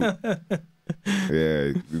 Yo.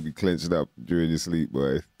 Yeah, you'll be clenched up during your sleep,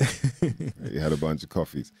 boy. You had a bunch of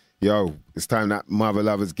coffees. Yo, it's time that mother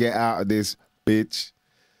lovers get out of this, bitch.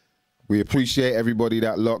 We appreciate everybody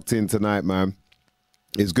that locked in tonight, man.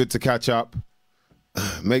 It's good to catch up.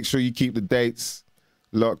 Make sure you keep the dates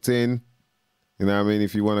locked in. You know what I mean?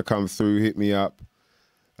 If you want to come through, hit me up.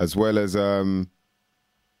 As well as, what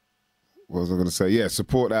was I going to say? Yeah,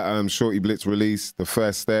 support that Shorty Blitz release, The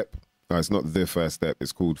First Step. No, it's not The First Step.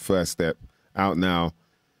 It's called First Step. Out now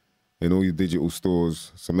in all your digital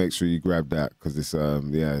stores. So make sure you grab that because it's,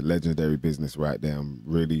 legendary business right there. I'm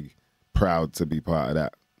really proud to be part of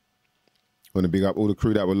that. Want to big up all the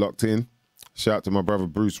crew that were locked in. Shout out to my brother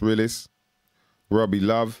Bruce Willis. Robbie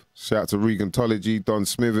Love. Shout out to Reagantology. Don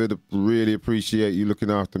Smithard. Really appreciate you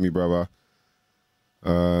looking after me, brother.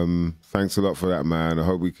 Thanks a lot for that, man. I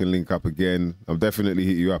hope we can link up again. I'll definitely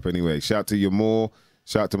hit you up anyway. Shout out to Yamor.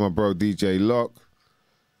 Shout out to my bro DJ Lock.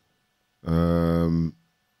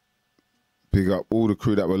 Big up all the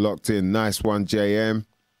crew that were locked in. Nice one, JM.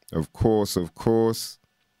 Of course.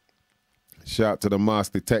 Shout out to the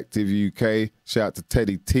Masked Detective UK. Shout out to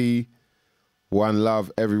Teddy T. One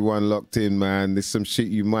love, everyone locked in, man. There's some shit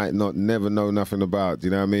you might never know nothing about. Do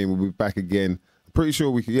you know what I mean? We'll be back again. I'm pretty sure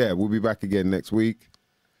we'll be back again next week.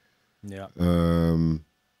 Yeah. You know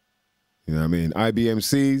what I mean?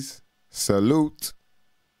 IBMCs, salute.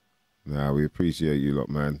 Nah, we appreciate you lot,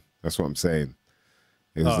 man. That's what I'm saying.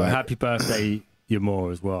 Happy birthday,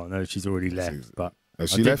 Yamor, as well. I know she's already left, but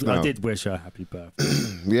she left now? I did wish her happy birthday.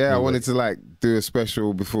 Yeah, I wanted to do a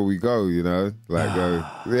special before we go, you know?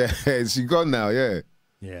 Yeah, she gone now, yeah.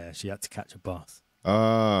 Yeah, she had to catch a bus.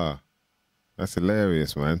 That's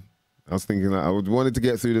hilarious, man. I was thinking I wanted to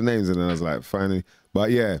get through the names and then I was like, finally.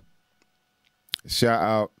 But yeah, shout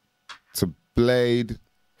out to Blade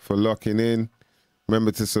for locking in.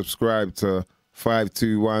 Remember to subscribe to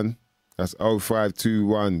 521. That's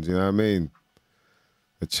 0521. Do you know what I mean?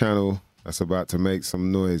 A channel that's about to make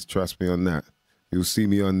some noise. Trust me on that. You'll see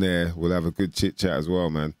me on there. We'll have a good chit chat as well,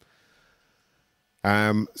 man.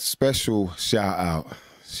 Special shout out.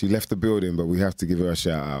 She left the building, but we have to give her a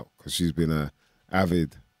shout out because she's been an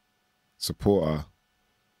avid supporter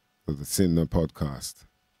of the Cinder podcast.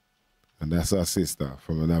 And that's our sister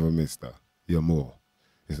from another mister. You're more.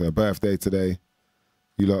 It's her birthday today.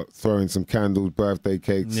 You lot throwing some candles, birthday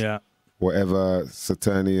cakes. Yeah. Whatever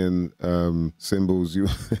Saturnian symbols you're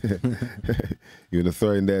going to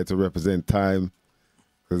throw in there to represent time,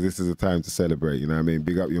 because this is a time to celebrate, you know what I mean?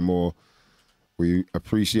 Big up your more. We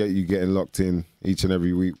appreciate you getting locked in each and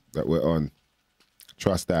every week that we're on.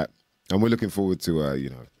 Trust that. And we're looking forward to,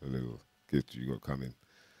 you know, a little gift you got coming.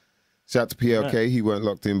 Shout out to PLK. Yeah. He weren't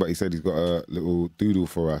locked in, but he said he's got a little doodle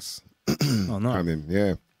for us. Oh, nice. Coming,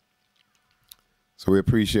 yeah. So we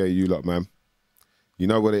appreciate you lot, man. You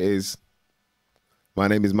know what it is. My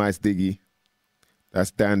name is Mice Diggy.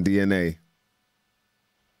 That's Dan DNA.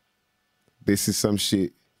 This is some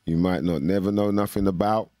shit you might not never know nothing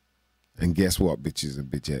about. And guess what, bitches and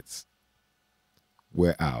bitchettes?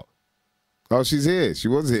 We're out. Oh, she's here. She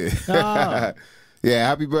was here. Oh. Yeah,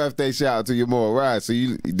 happy birthday shout out to your more. Right, so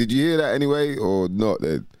did you hear that anyway or not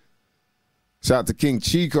then? Shout out to King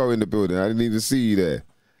Chico in the building. I didn't even see you there.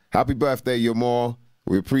 Happy birthday, your more.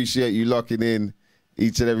 We appreciate you locking in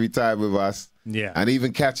each and every time with us. Yeah. And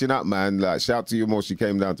even catching up, man. Like, shout out to your more. She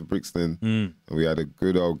came down to Brixton. And we had a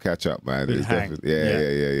good old catch up, man. Good hang.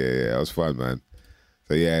 Yeah. It was fun, man.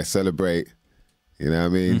 So yeah, celebrate. You know what I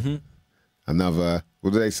mean? Another,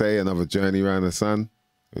 what do they say? Another journey around the sun?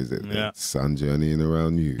 Or is it the sun journeying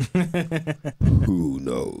around you? Who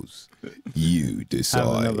knows? You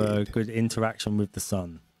decide. Have another good interaction with the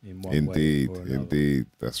sun in one way or another. Indeed.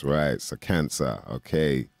 That's right. It's a Cancer.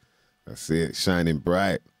 Okay. That's it. Shining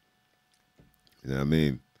bright. You know what I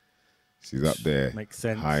mean? She's up there. Makes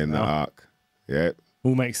sense. High in the arc. Yep.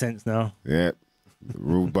 All makes sense now. Yep.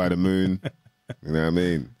 Ruled by the moon. You know what I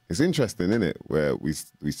mean? It's interesting, isn't it? Where we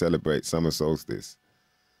celebrate summer solstice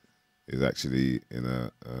is actually in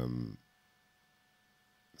a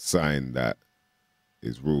sign that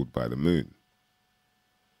is ruled by the moon.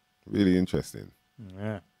 Really interesting.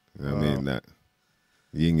 Yeah. You know what I mean? That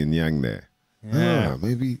yin and yang there. Yeah.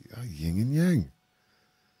 Maybe yin and yang.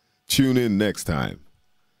 Tune in next time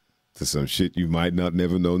to some shit you might not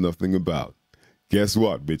never know nothing about. Guess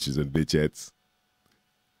what, bitches and bitchettes?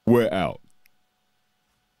 We're out.